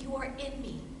me, you are in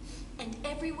me. And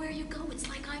everywhere you go, it's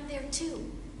like I'm there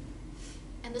too.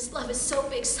 And this love is so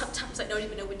big, sometimes I don't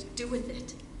even know what to do with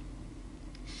it.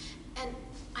 And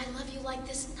I love you like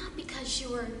this, not because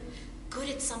you were good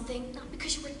at something, not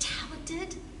because you were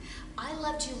talented. I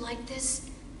loved you like this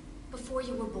before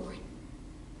you were born.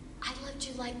 I loved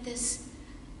you like this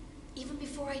even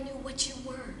before I knew what you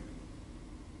were.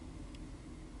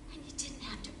 And you didn't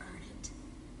have to earn it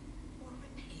or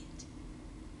repay it.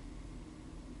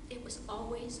 It was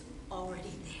always already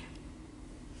there.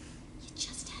 You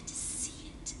just had to see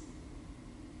it.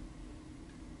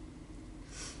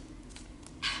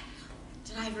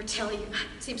 Did I ever tell you?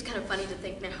 It seems kind of funny to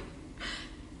think now.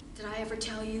 Did I ever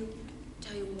tell you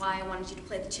why I wanted you to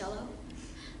play the cello?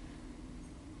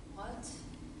 What?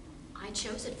 I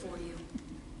chose it for you.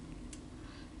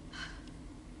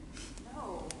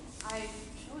 No, I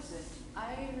chose it.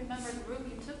 I remember the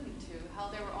room you took me to, how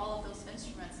there were all of those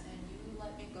instruments, and you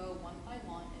let me go one by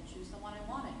one and choose the one I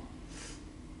wanted.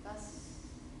 It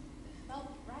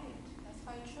felt right. That's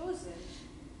why I chose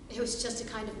it. It was just a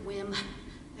kind of whim.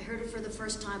 I heard it for the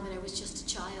first time when I was just a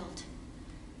child.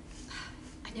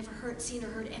 I never seen or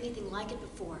heard anything like it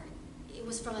before. It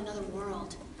was from another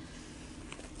world.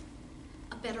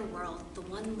 A better world, the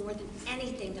one more than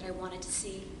anything that I wanted to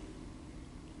see.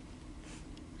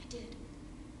 I did.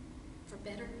 For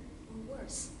better or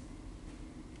worse.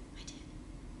 I did.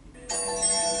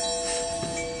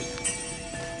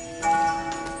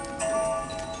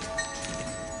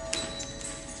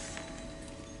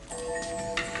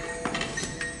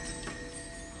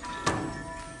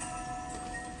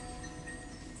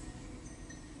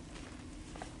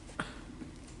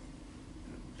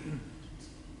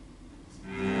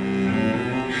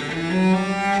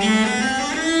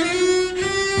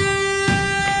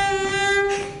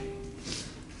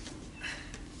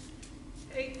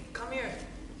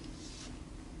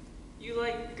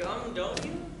 like gum, don't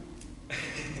you?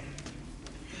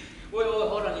 Wait,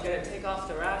 hold on. You gotta take off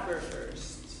the wrapper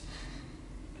first.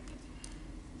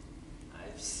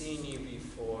 I've seen you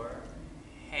before,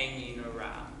 hanging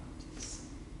around.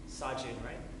 Sajin,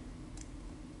 right?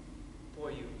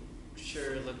 Boy, you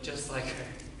sure look just like her.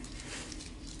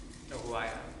 Know who I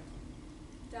am?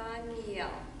 Danielle.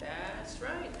 That's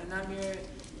right, and I'm your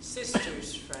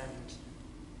sister's friend.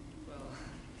 Well,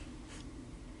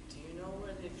 do you know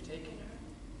where they've taken her?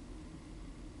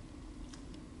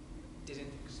 Didn't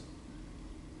think so.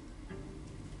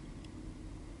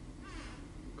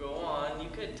 Go on, you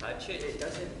could touch it. It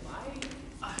doesn't bite.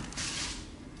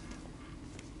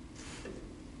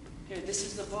 Here, this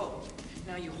is the bow.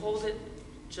 Now you hold it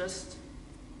just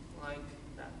like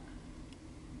that.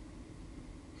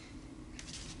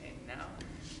 And now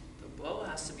the bow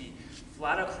has to be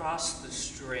flat across the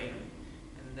string,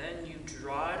 and then you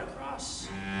draw it across.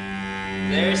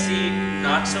 There, see,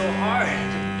 not so hard.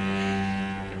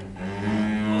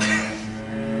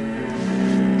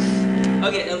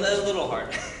 Okay, a little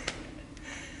hard.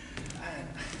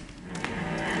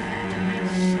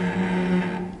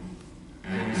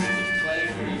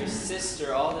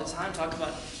 All the time, talk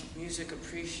about music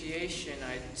appreciation.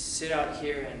 I'd sit out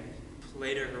here and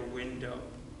play to her window.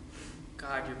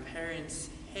 God, your parents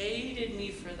hated me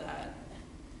for that.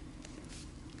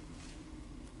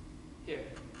 Here,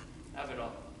 have it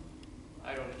all.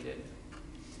 I don't need it.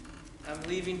 I'm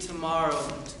leaving tomorrow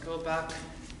to go back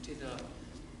to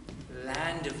the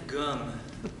land of gum.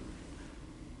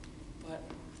 But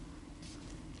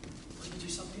will you do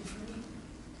something for me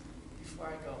before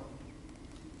I go?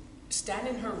 Stand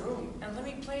in her room and let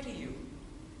me play to you.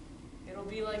 It'll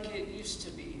be like it used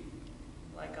to be,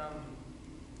 like I'm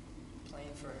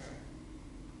playing for her.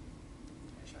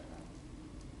 Can I try that?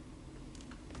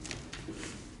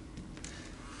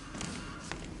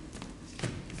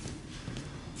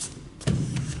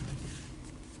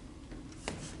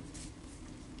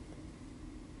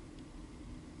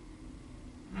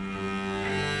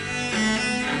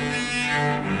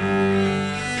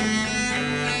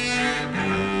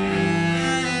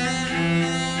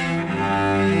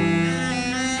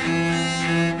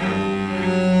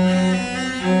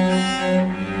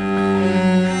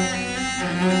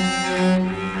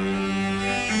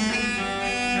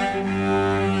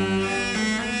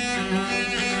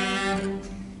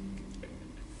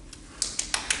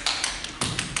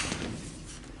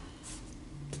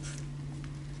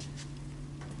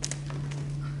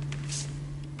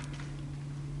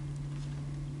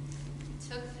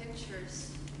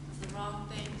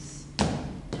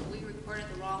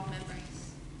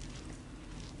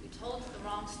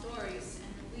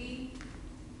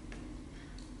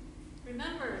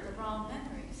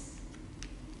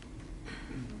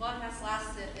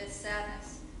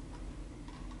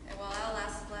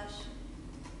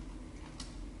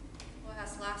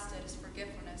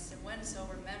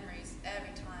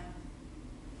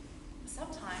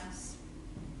 Sometimes,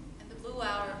 in the blue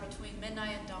hour between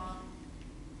midnight and dawn,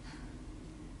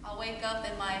 I'll wake up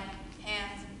and my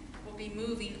hands will be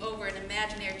moving over an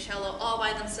imaginary cello all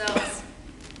by themselves.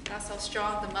 That's how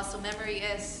strong the muscle memory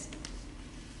is.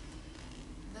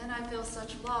 Then I feel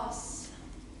such loss.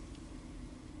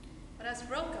 But as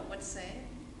Roka would say,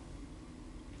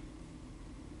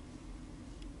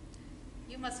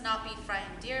 you must not be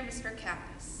frightened, dear Mr.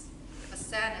 Kappas. If a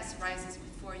sadness rises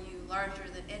before you, larger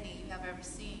than any you have ever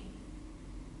seen,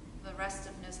 the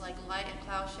restiveness like light and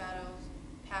cloud shadows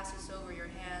passes over your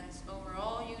hands, over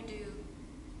all you do.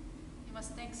 You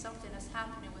must think something is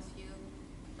happening with you.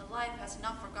 The life has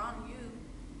not forgotten you,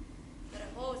 that it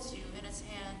holds you in its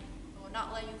hand and will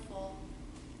not let you fall.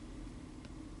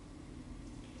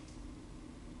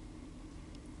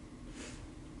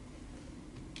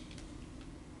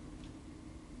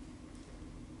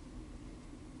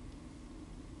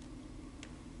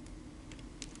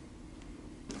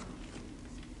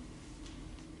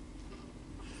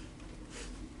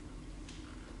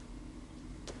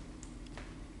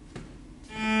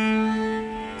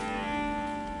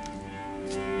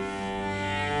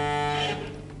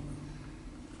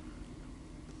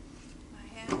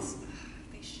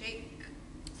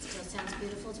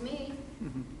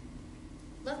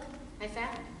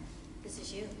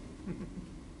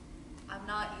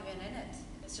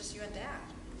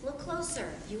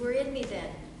 You were in me then.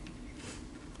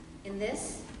 In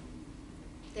this,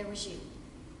 there was you.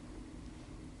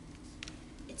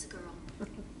 It's a girl.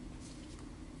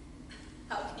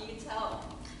 How can you tell?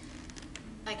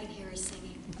 I can hear her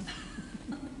singing.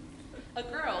 A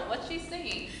girl, what's she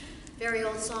singing? Very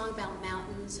old song about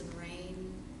mountains and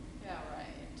rain. Yeah, right.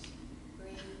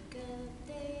 Break of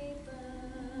day, but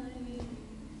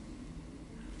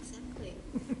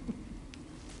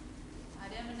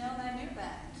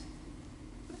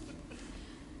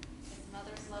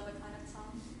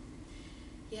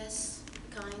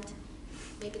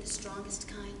maybe the strongest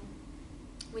kind.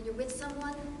 When you're with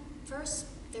someone, first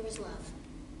there is love.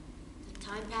 Then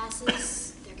time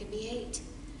passes, there can be hate.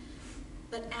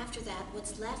 But after that,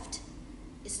 what's left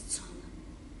is Tsung.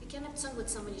 You can't have Tsung with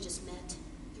someone you just met.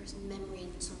 There's memory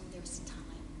in Tsung, there's time.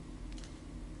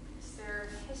 Is there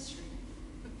history?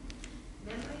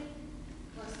 Memory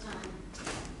plus time.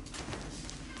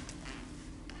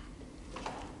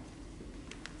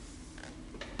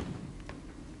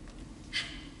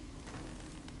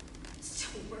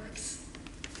 Still works.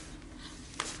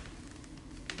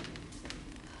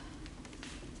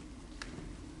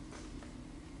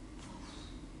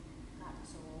 Not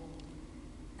so old.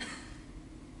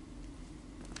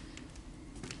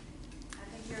 I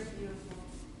think you're beautiful.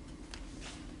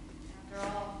 After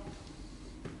all,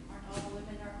 aren't all the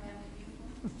women in our family beautiful?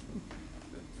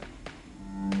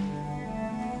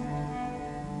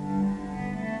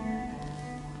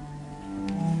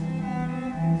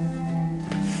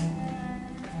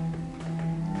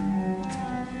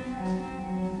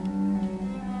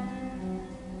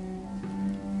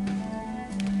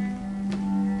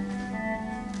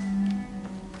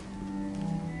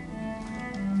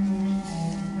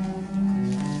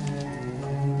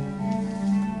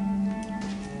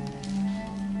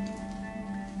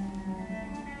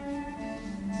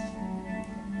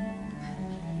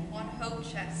 One hope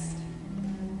chest.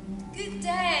 Good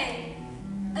day.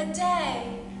 A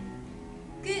day.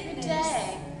 Good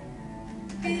day.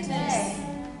 Good day.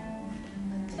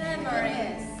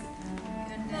 Memories.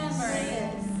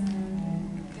 Memories.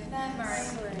 Memory.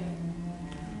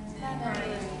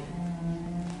 Memory.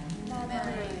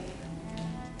 Memory.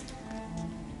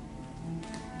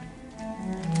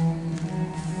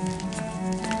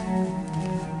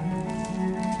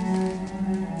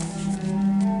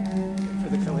 For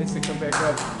the lights to come back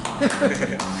up.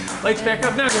 Lights back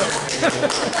up now, go.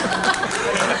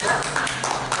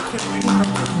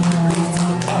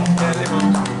 Yeah, they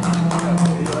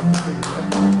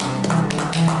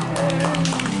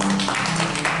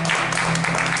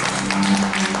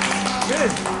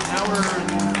Good. Now we're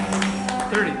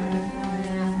 30.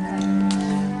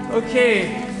 Okay,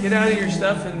 get out of your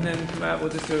stuff and then come out. We'll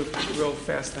just do a real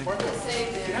fast thing. You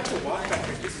have to walk back.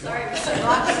 Sorry, Mr.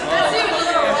 Rock. That's even a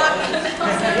little rocky. I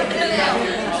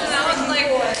was like,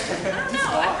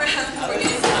 I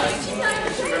don't know.